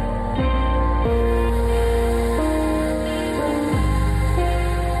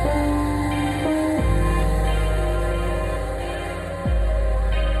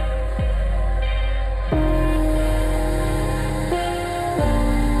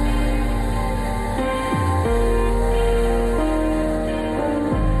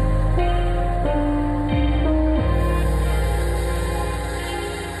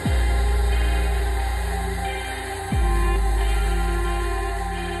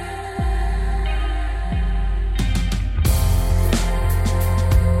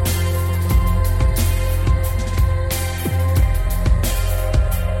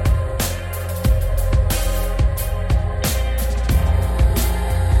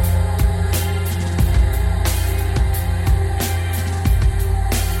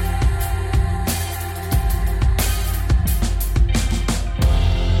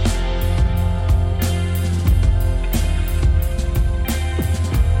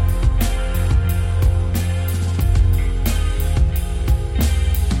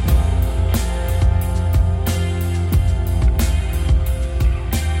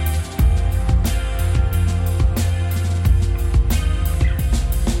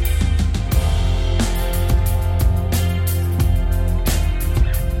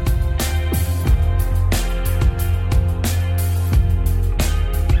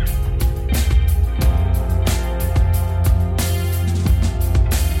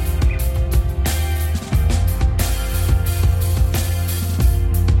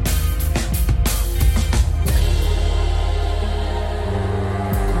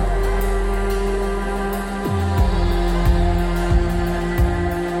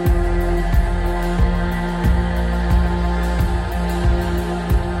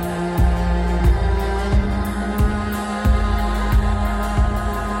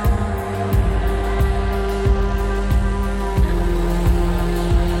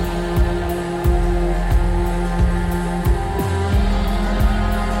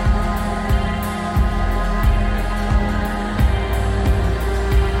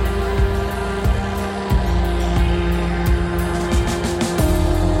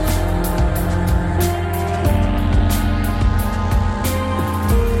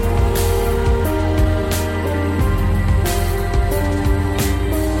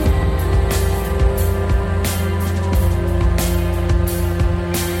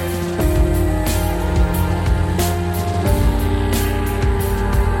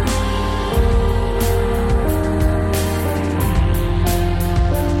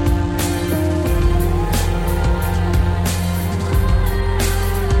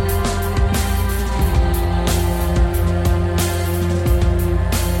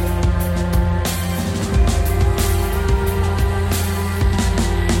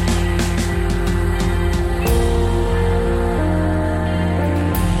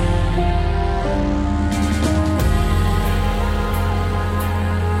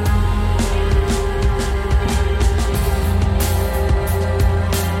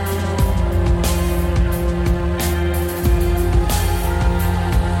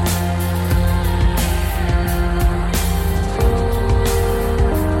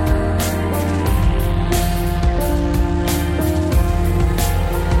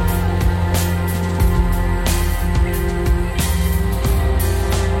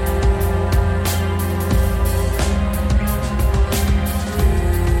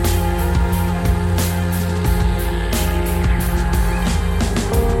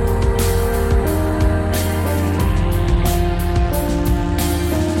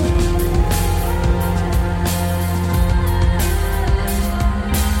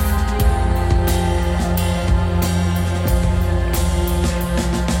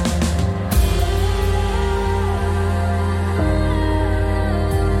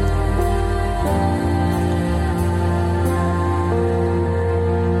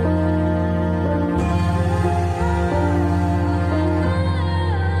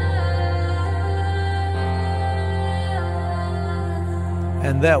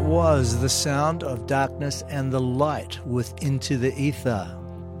 And that was the sound of Darkness and the Light with Into the Ether.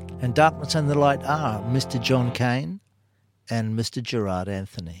 And Darkness and the Light are Mr. John Cain and Mr. Gerard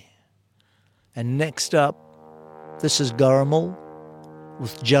Anthony. And next up, this is Goromal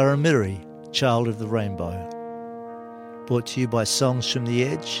with Jaramiri, Child of the Rainbow. Brought to you by Songs from the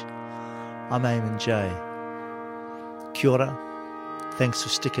Edge. I'm Eamon J. Kia ora. Thanks for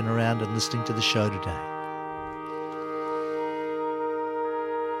sticking around and listening to the show today.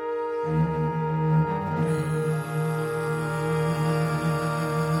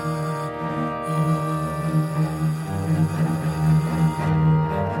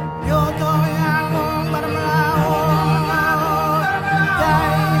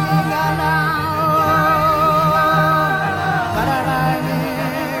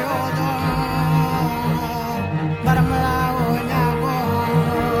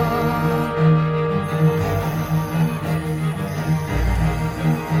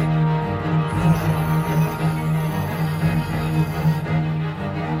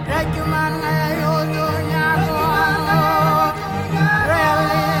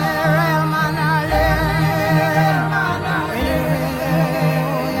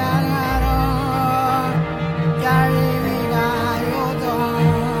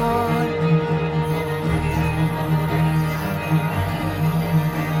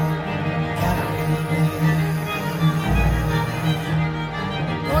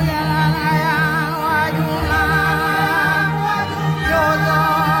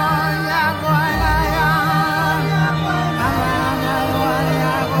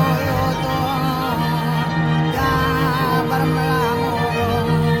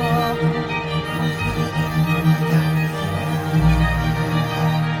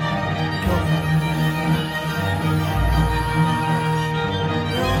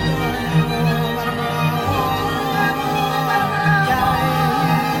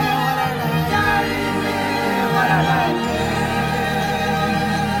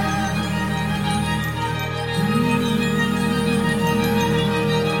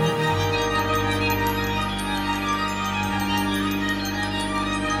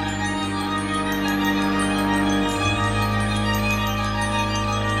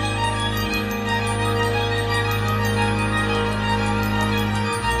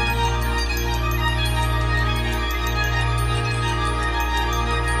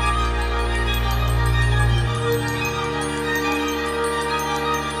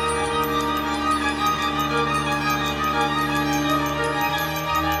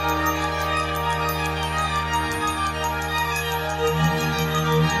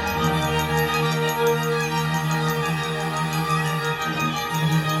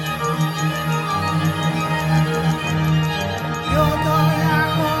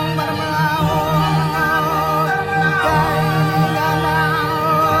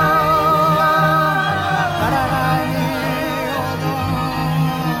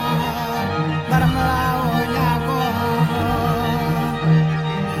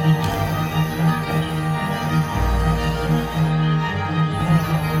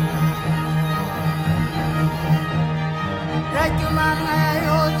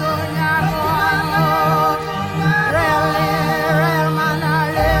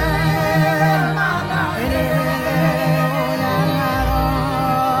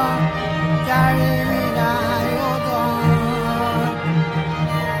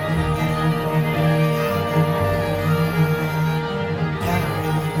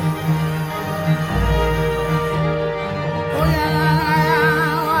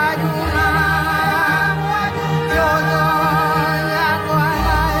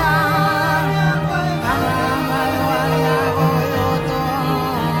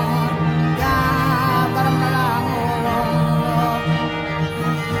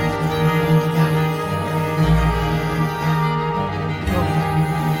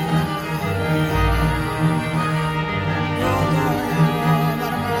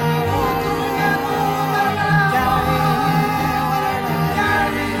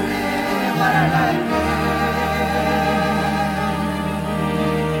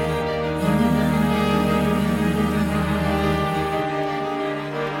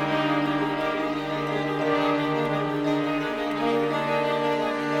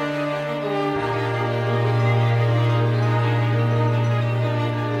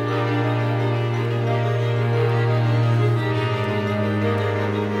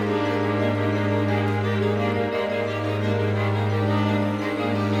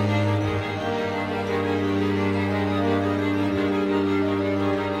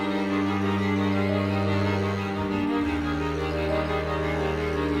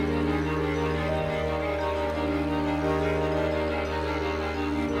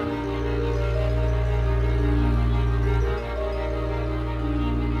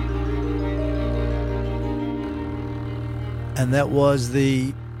 And that was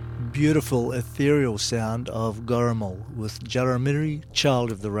the beautiful ethereal sound of Goromal with Jaramiri,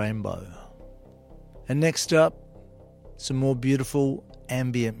 Child of the Rainbow. And next up, some more beautiful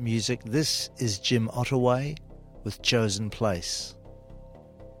ambient music. This is Jim Ottaway with Chosen Place.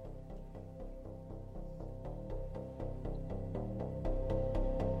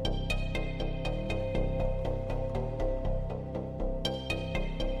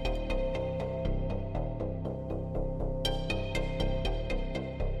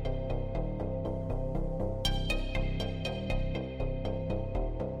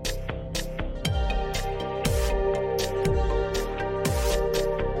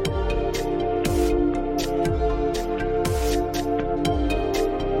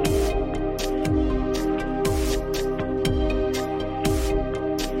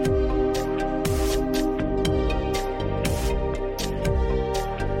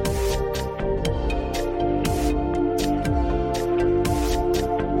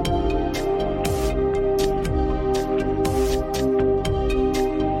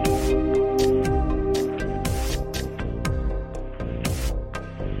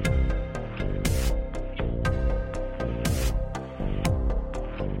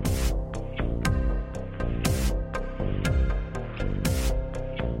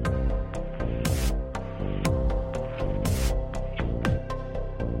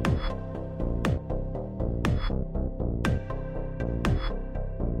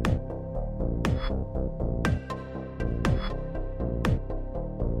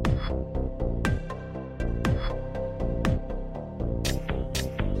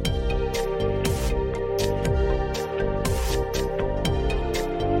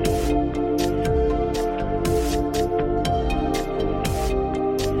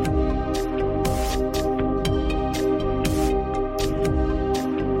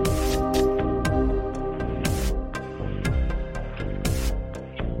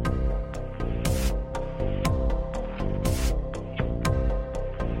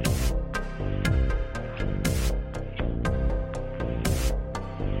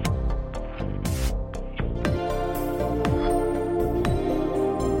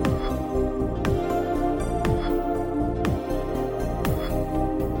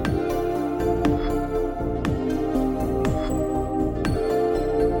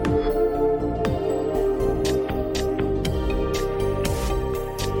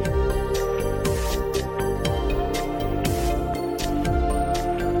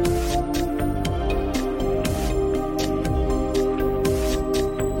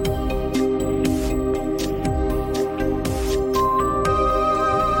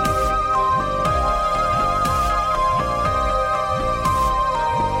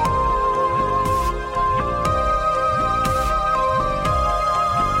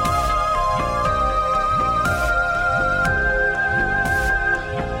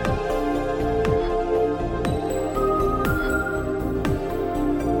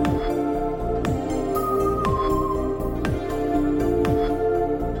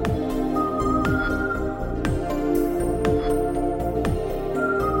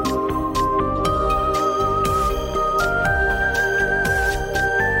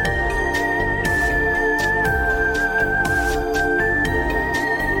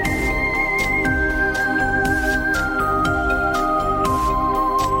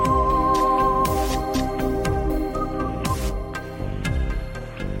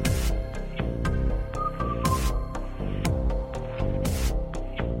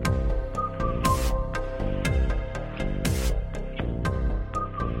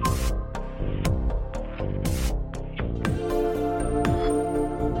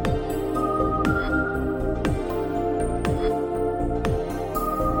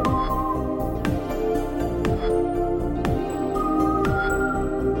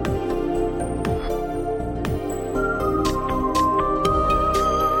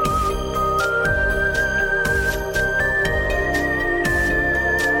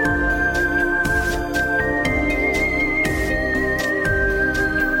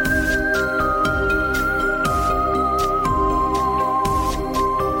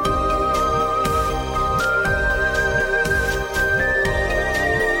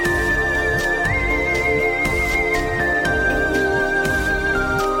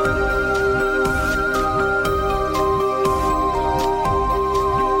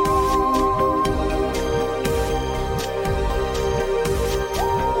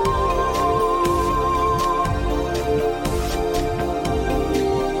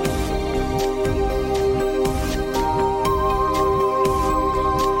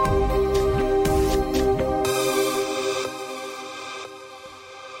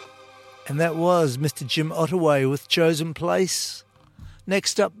 that was Mr. Jim Ottaway with Chosen Place.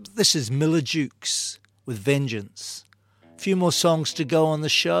 Next up, this is Miller Dukes with Vengeance. A few more songs to go on the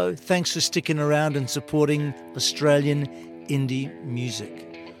show. Thanks for sticking around and supporting Australian indie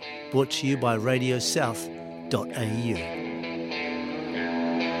music. Brought to you by radiosouth.au.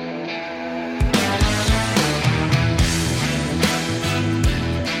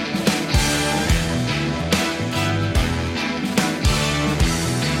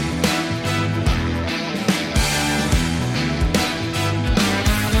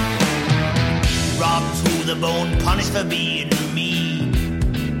 The bone, punished for being me.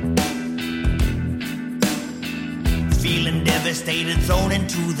 Feeling devastated, thrown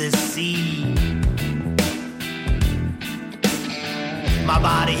into the sea. My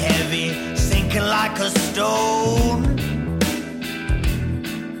body heavy, sinking like a stone.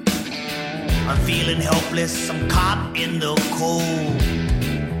 I'm feeling helpless, I'm caught in the cold.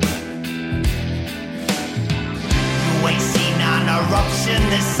 You ain't seen an eruption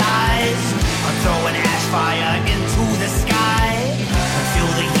this size. I'm throwing ash fire into the sky. I feel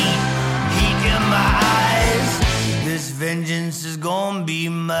the heat in my eyes. This vengeance is gonna be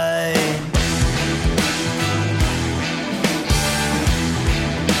mine.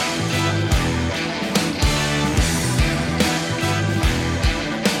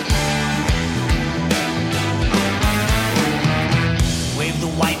 Wave the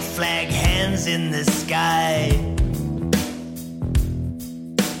white flag, hands in the sky.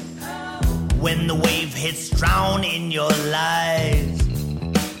 When the wave hits, drown in your lies.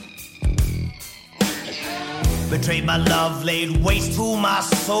 Betrayed my love, laid waste to my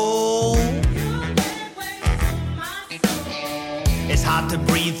soul. It's hard to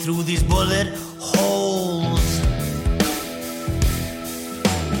breathe through these bullet holes.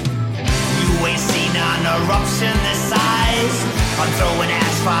 You ain't seen an eruption this size. I'm throwing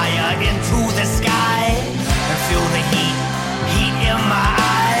ash fire into the sky. I feel the heat in my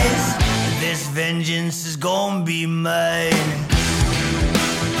eyes. This vengeance is gonna be mine.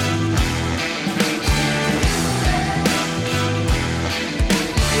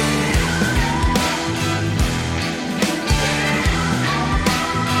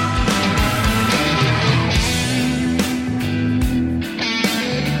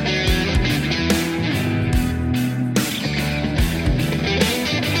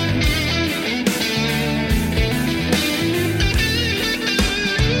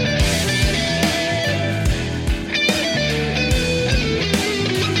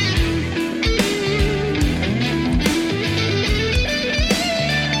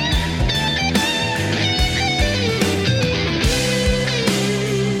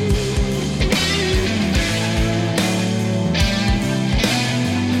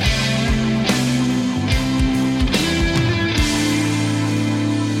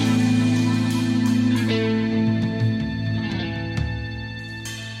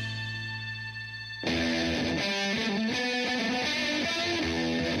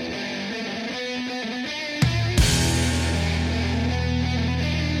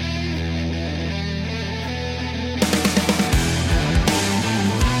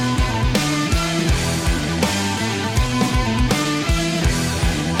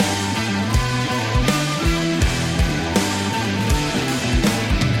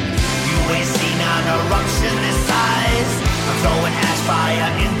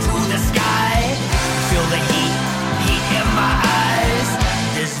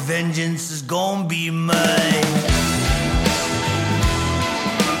 Vengeance is gonna be mine.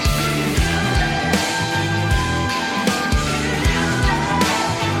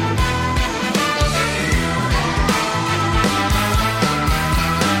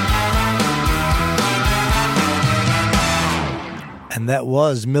 And that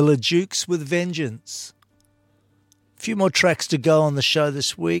was Miller Dukes with Vengeance. A few more tracks to go on the show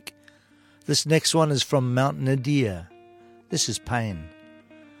this week. This next one is from Mount Nadir. This is Pain.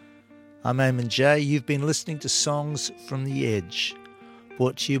 I'm Eamon J. You've been listening to Songs from the Edge,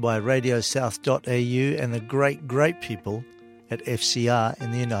 brought to you by radiosouth.au and the great people at FCR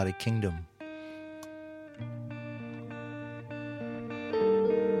in the United Kingdom.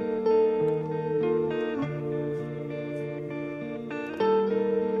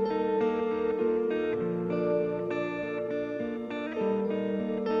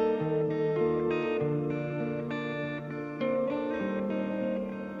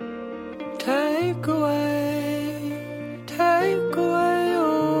 Take away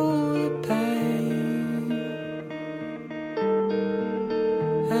all the pain,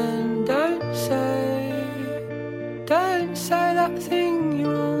 and don't say that thing you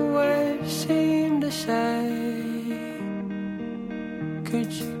always seem to say.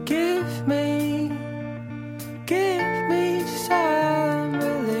 Could you give me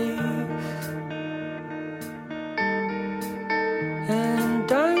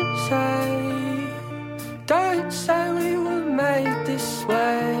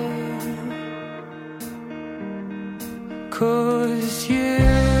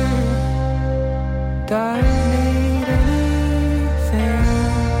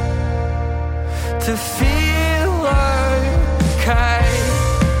to feel okay.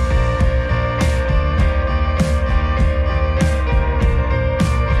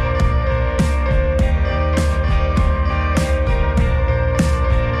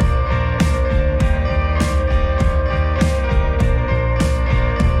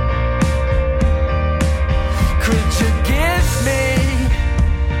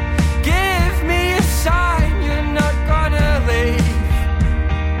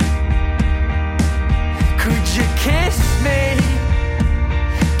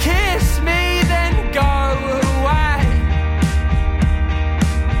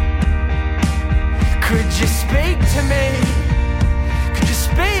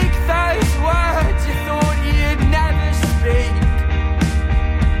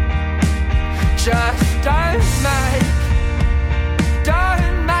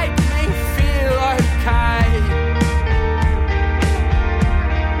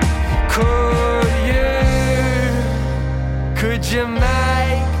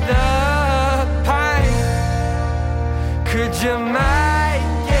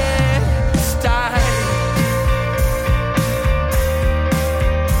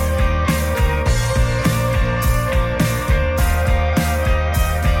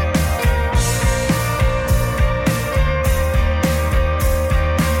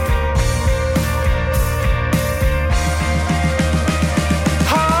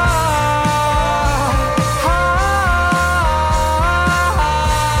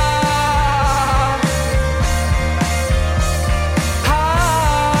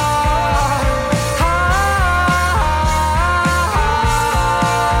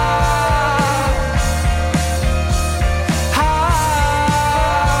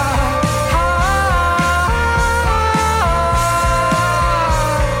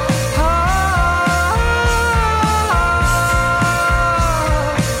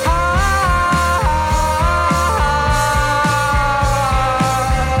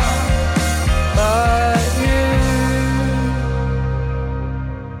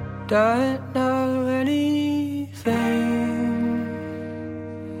 Don't know anything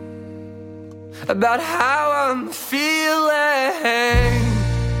about how I'm feeling.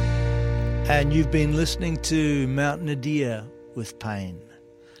 And you've been listening to Mountain Adia with Pain.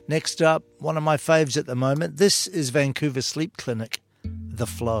 Next up, one of my faves at the moment, this is Vancouver Sleep Clinic, The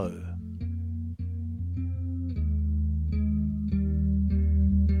Flow.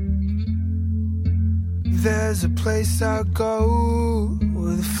 There's a place I go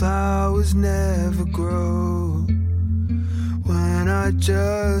where the flowers never grow. When I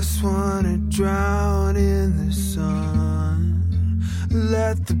just wanna drown in the sun,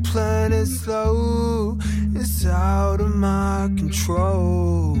 let the planet slow, it's out of my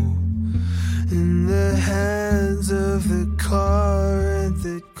control. In the hands of the current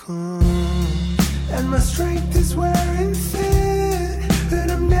that comes, and my strength is wearing thin, but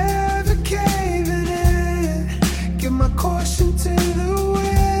I'm never caving in. Give my caution to the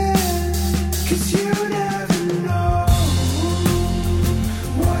wind, 'cause you never know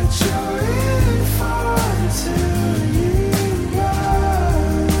what you're in for until you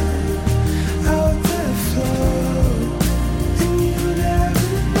run out the flow. And you never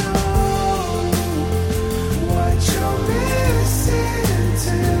know what you're missing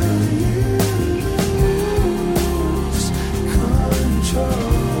till you lose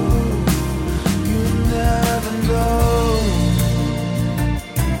control. You never know.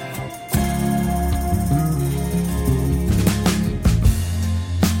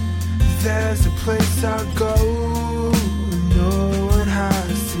 There's a place I go, no one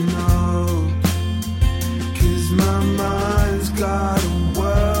has to know, 'cause my mind's got a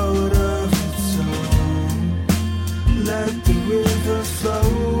world of its own. Let the river flow,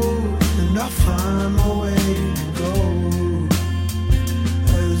 and I'll find my way to go,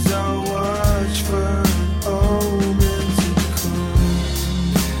 as I watch for an omen to come.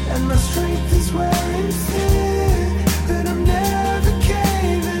 And my strength is wearing thin, but I'm never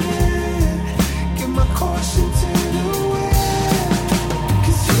caving in. Give my caution to the wind,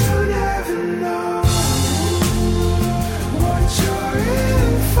 'cause you never know what you're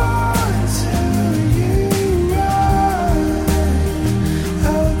in for until you run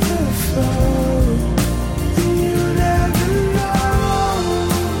out the flow. And you never know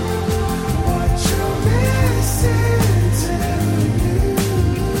what you're missing till you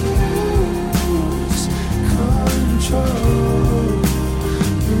lose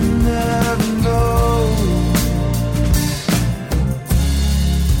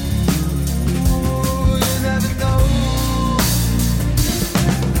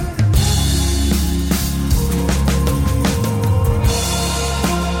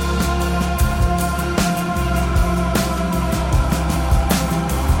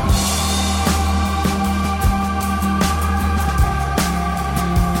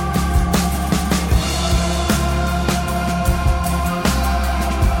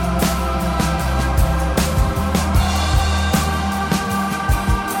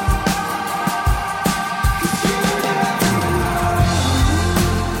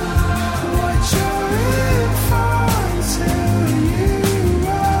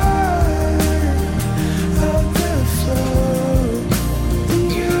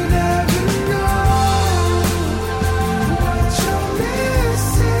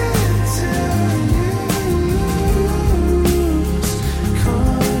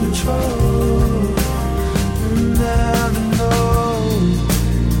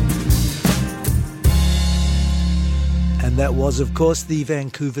was, of course, the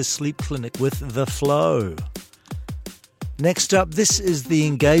Vancouver Sleep Clinic with The Flow. Next up, this is The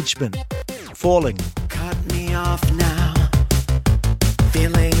Engagement, Falling. Cut me off now.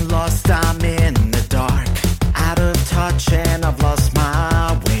 Feeling lost, I'm in the dark. Out of touch and I've lost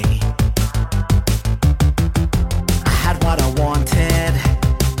my way. I had what I wanted.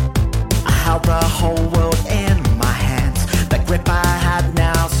 I held the whole world in my hands. The grip I had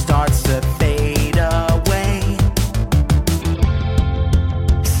now starts to fade away.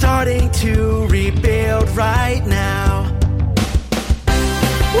 Starting to rebuild right now.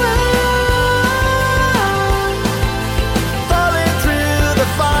 Falling through the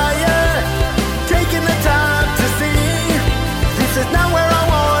fire, taking the time to see this is not where I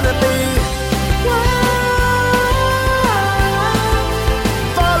wanna be.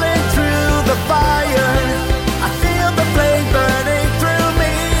 Falling through the fire, I feel the flame burning through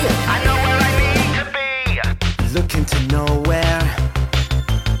me. I know where I need to be. Looking to nowhere,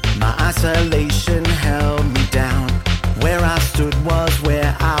 my isolation held me down. Where I stood was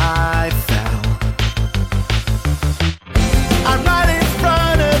where I fell. I'm right in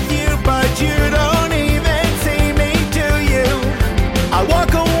front of you, but you don't even see me, do you? I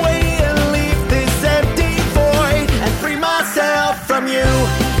walk away and leave this empty void and free myself from you.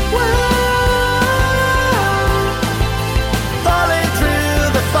 Falling through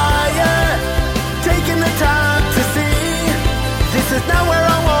the fire, taking the time to see this is not where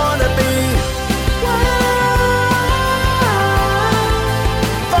I wanna be.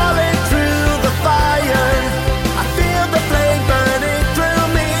 Falling through the fire, I feel the flame burning through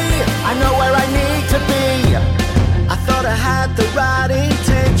me. I know where I need to be. I thought I had the right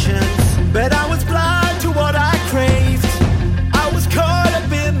intentions, but I was blind to what I craved. I was caught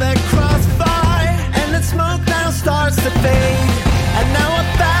up in the crossfire, and the smoke now starts to fade. And now I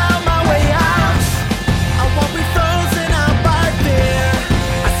found my way out. I won't be frozen out by fear.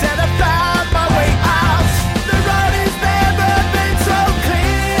 I said I found my way out. The road has never been so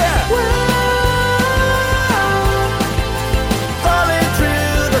clear. Falling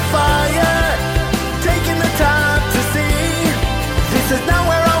through the fire, taking the time to see this is not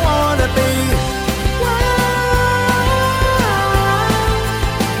where I wanna be.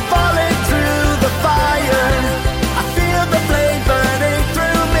 Falling through the fire, I feel the flame burning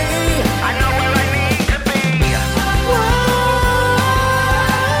through me. I know where I need to be.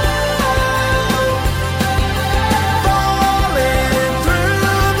 Falling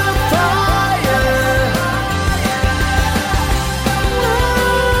through the fire.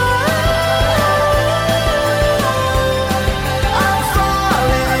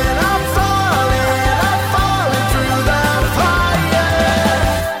 I'm falling through the fire.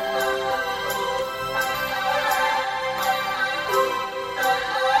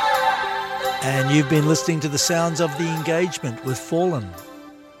 And you've been listening to the sounds of The Engagement with Fallen.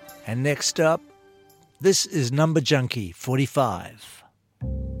 And next up, this is Number Junkie 45.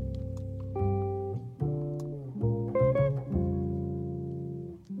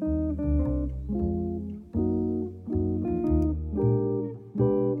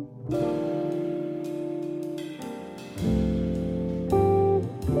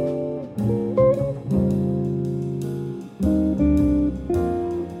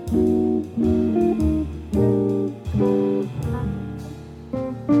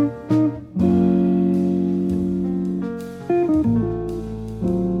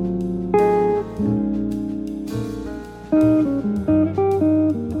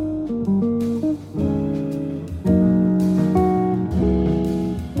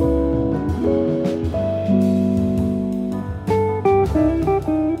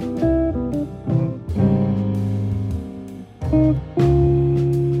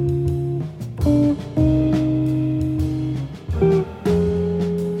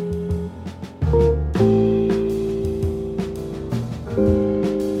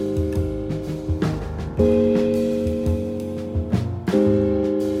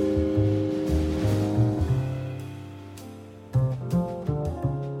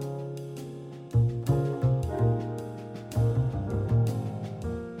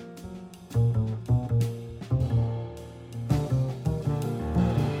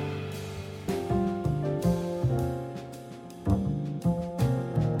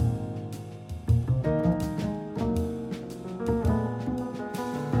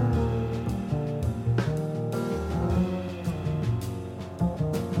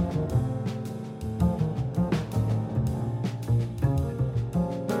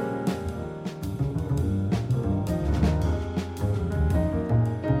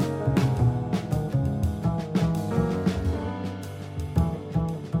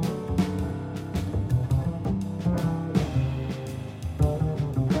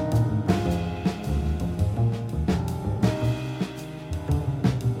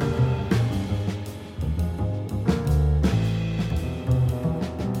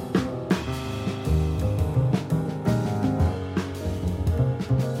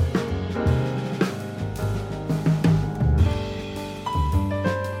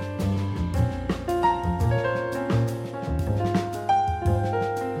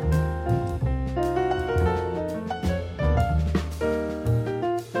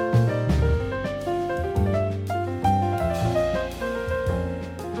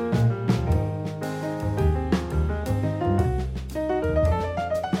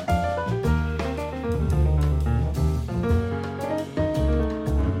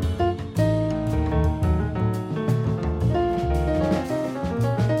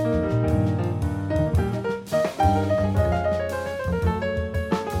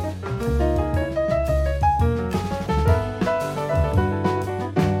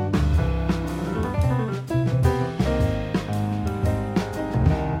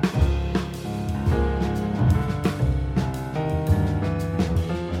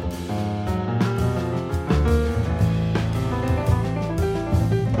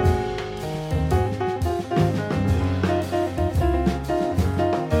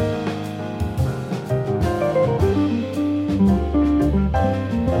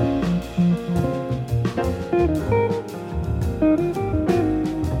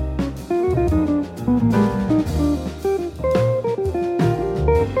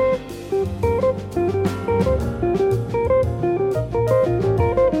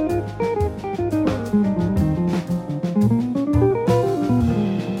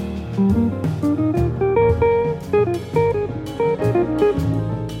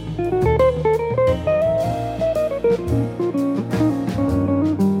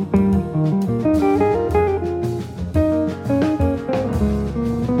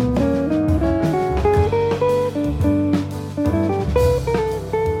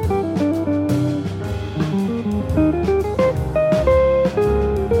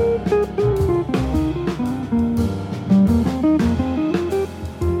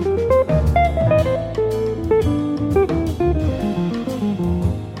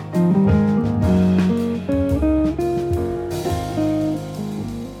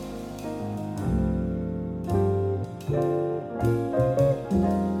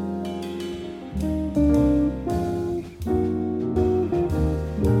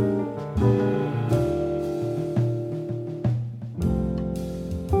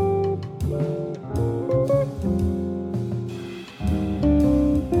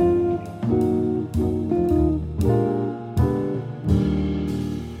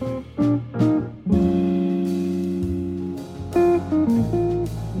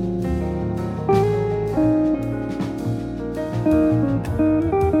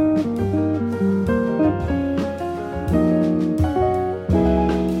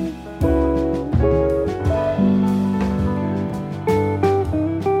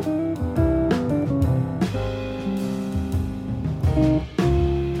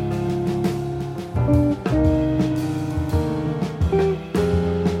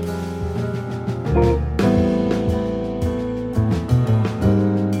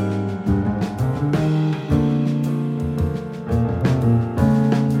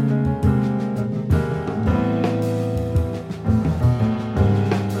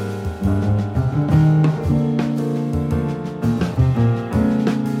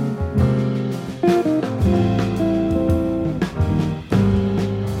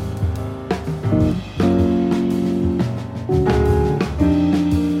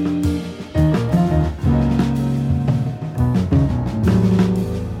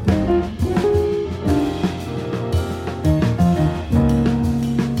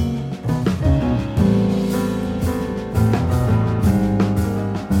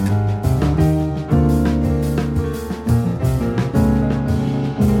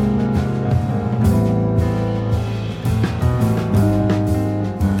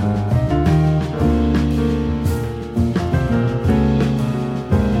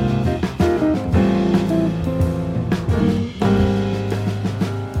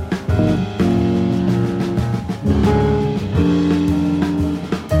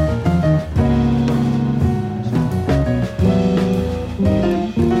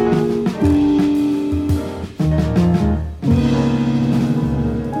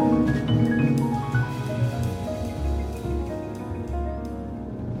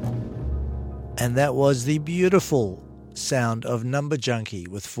 And that was the beautiful sound of Number Junkie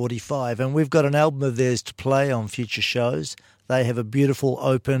with 45. And we've got an album of theirs to play on future shows. They have a beautiful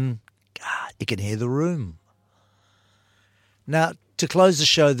open, you can hear the room. Now, to close the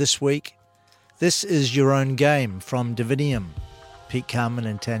show this week, this is Your Own Game from Divinium, Pete Carmen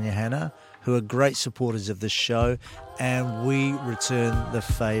and Tanya Hanna, who are great supporters of this show, and we return the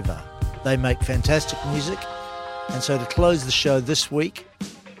favour. They make fantastic music, and so to close the show this week,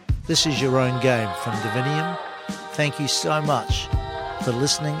 this is Your Own Game from Divinium. Thank you so much for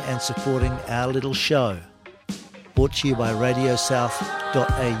listening and supporting our little show. Brought to you by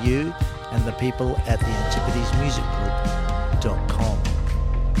radiosouth.au and the people at the AntipodesMusicGroup.com.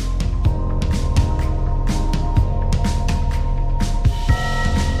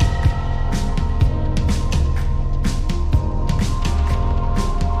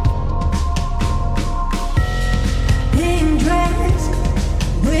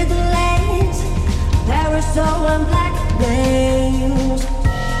 With lace, parasol and black nails.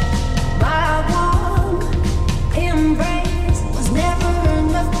 My warm embrace was never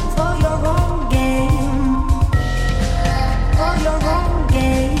enough for your own game. For your own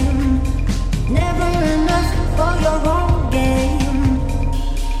game. Never enough for your own game.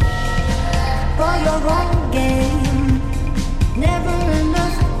 For your own game. Never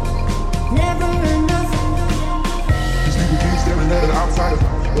enough. Never enough. These people keep staring at an outsider,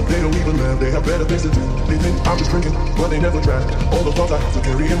 but they don't even live. They have better things to do. They think I'm just drinking, but they never try. All the thoughts I have to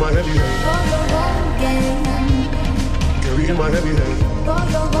carry in my heavy head. For your own game. Carry in my heavy head. For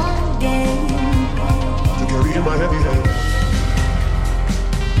your own game. To carry in my heavy head.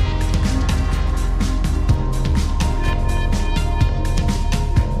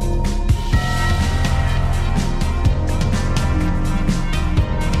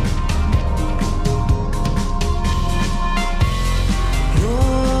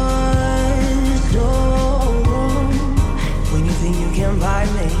 By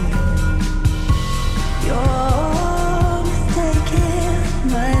me, you're mistaken,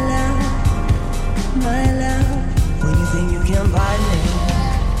 my love, when you think you can buy me.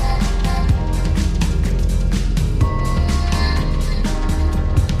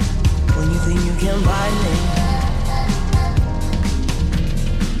 When you think you can buy me.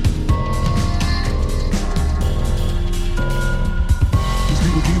 These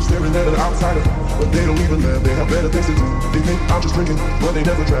people keep staring at an outsider, but they don't even live. They have better things to do. They think I'm just drinking, but they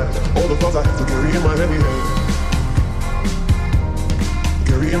never try. All the thoughts I have to carry in my heavy head.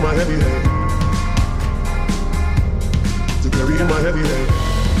 Carry in my heavy head. To carry in my heavy head.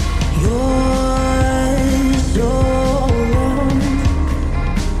 You're so wrong.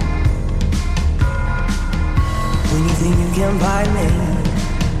 When you think you can buy me.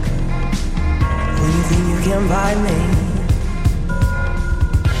 When you think you can buy me.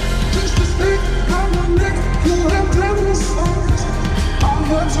 Just to speak on your neck, you have devil songs. I'm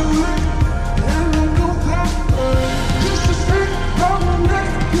not too late, and I know that. Just to speak on your neck,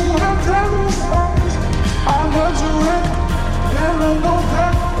 you have devil songs. I'm not too late, and I know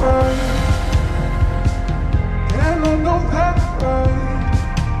that. And I know that.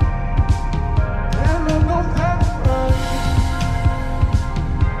 And I know that.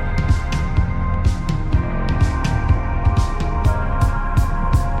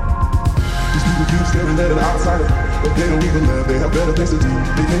 Keep staring at an outsider, but they don't even live. They have better things to do.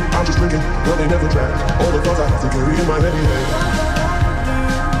 They think I'm just drinking, but they never try. All the thoughts I have to carry in my heavy head.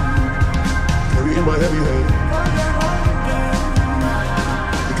 Carry in my heavy head.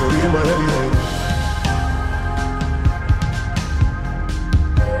 To carry in my heavy head.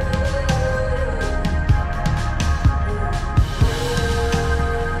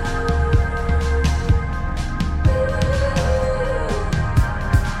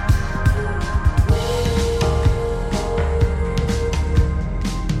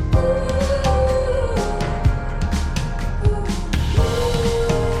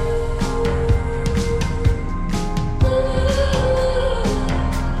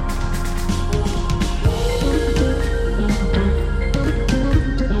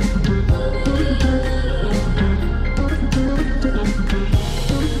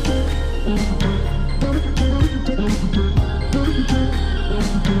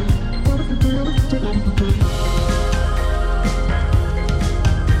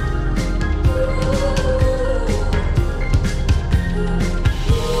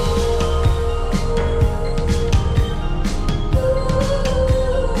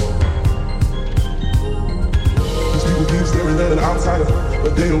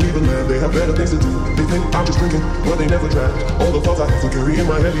 But they don't even live, they have better things to do. They think I'm just drinking, but they never try. All the thoughts I have to carry in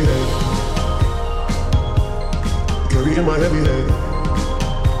my heavy head. Carry in my heavy head.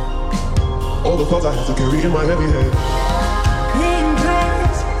 All the thoughts I have to carry in my heavy head. Pink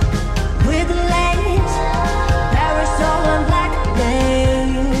dress with lace, parasol and black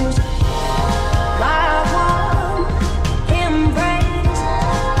nails. My warm embrace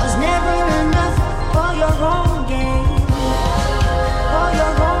was never enough for your own game, for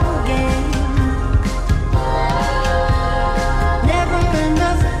your own game. Never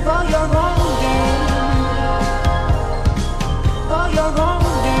enough for your own game, for your own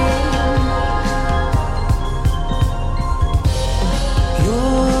game.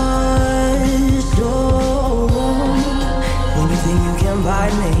 You're so wrong when you think you can buy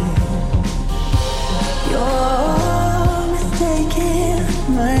me. You're mistaken,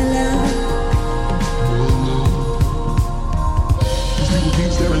 my love. These people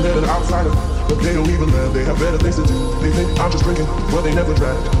keep staring at an outsider, but they don't even laugh. They have better things to do. They think I'm just drinking, but they never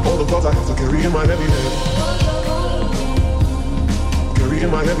try. All the thoughts I have to carry in my heavy head. Carry in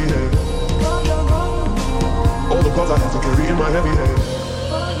my heavy head. All the thoughts I have to carry in my heavy head.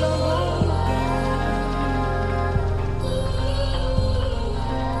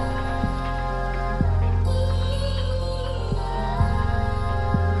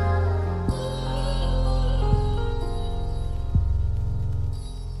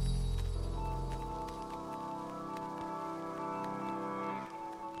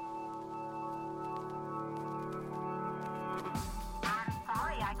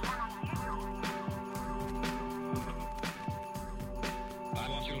 I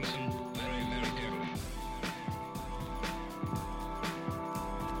want you to listen very, very carefully.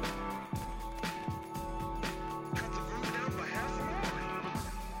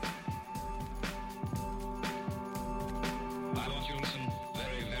 I want you to listen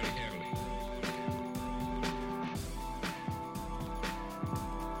very, very carefully.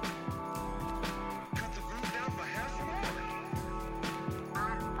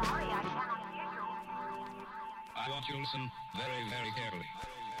 I want you to listen very, very carefully.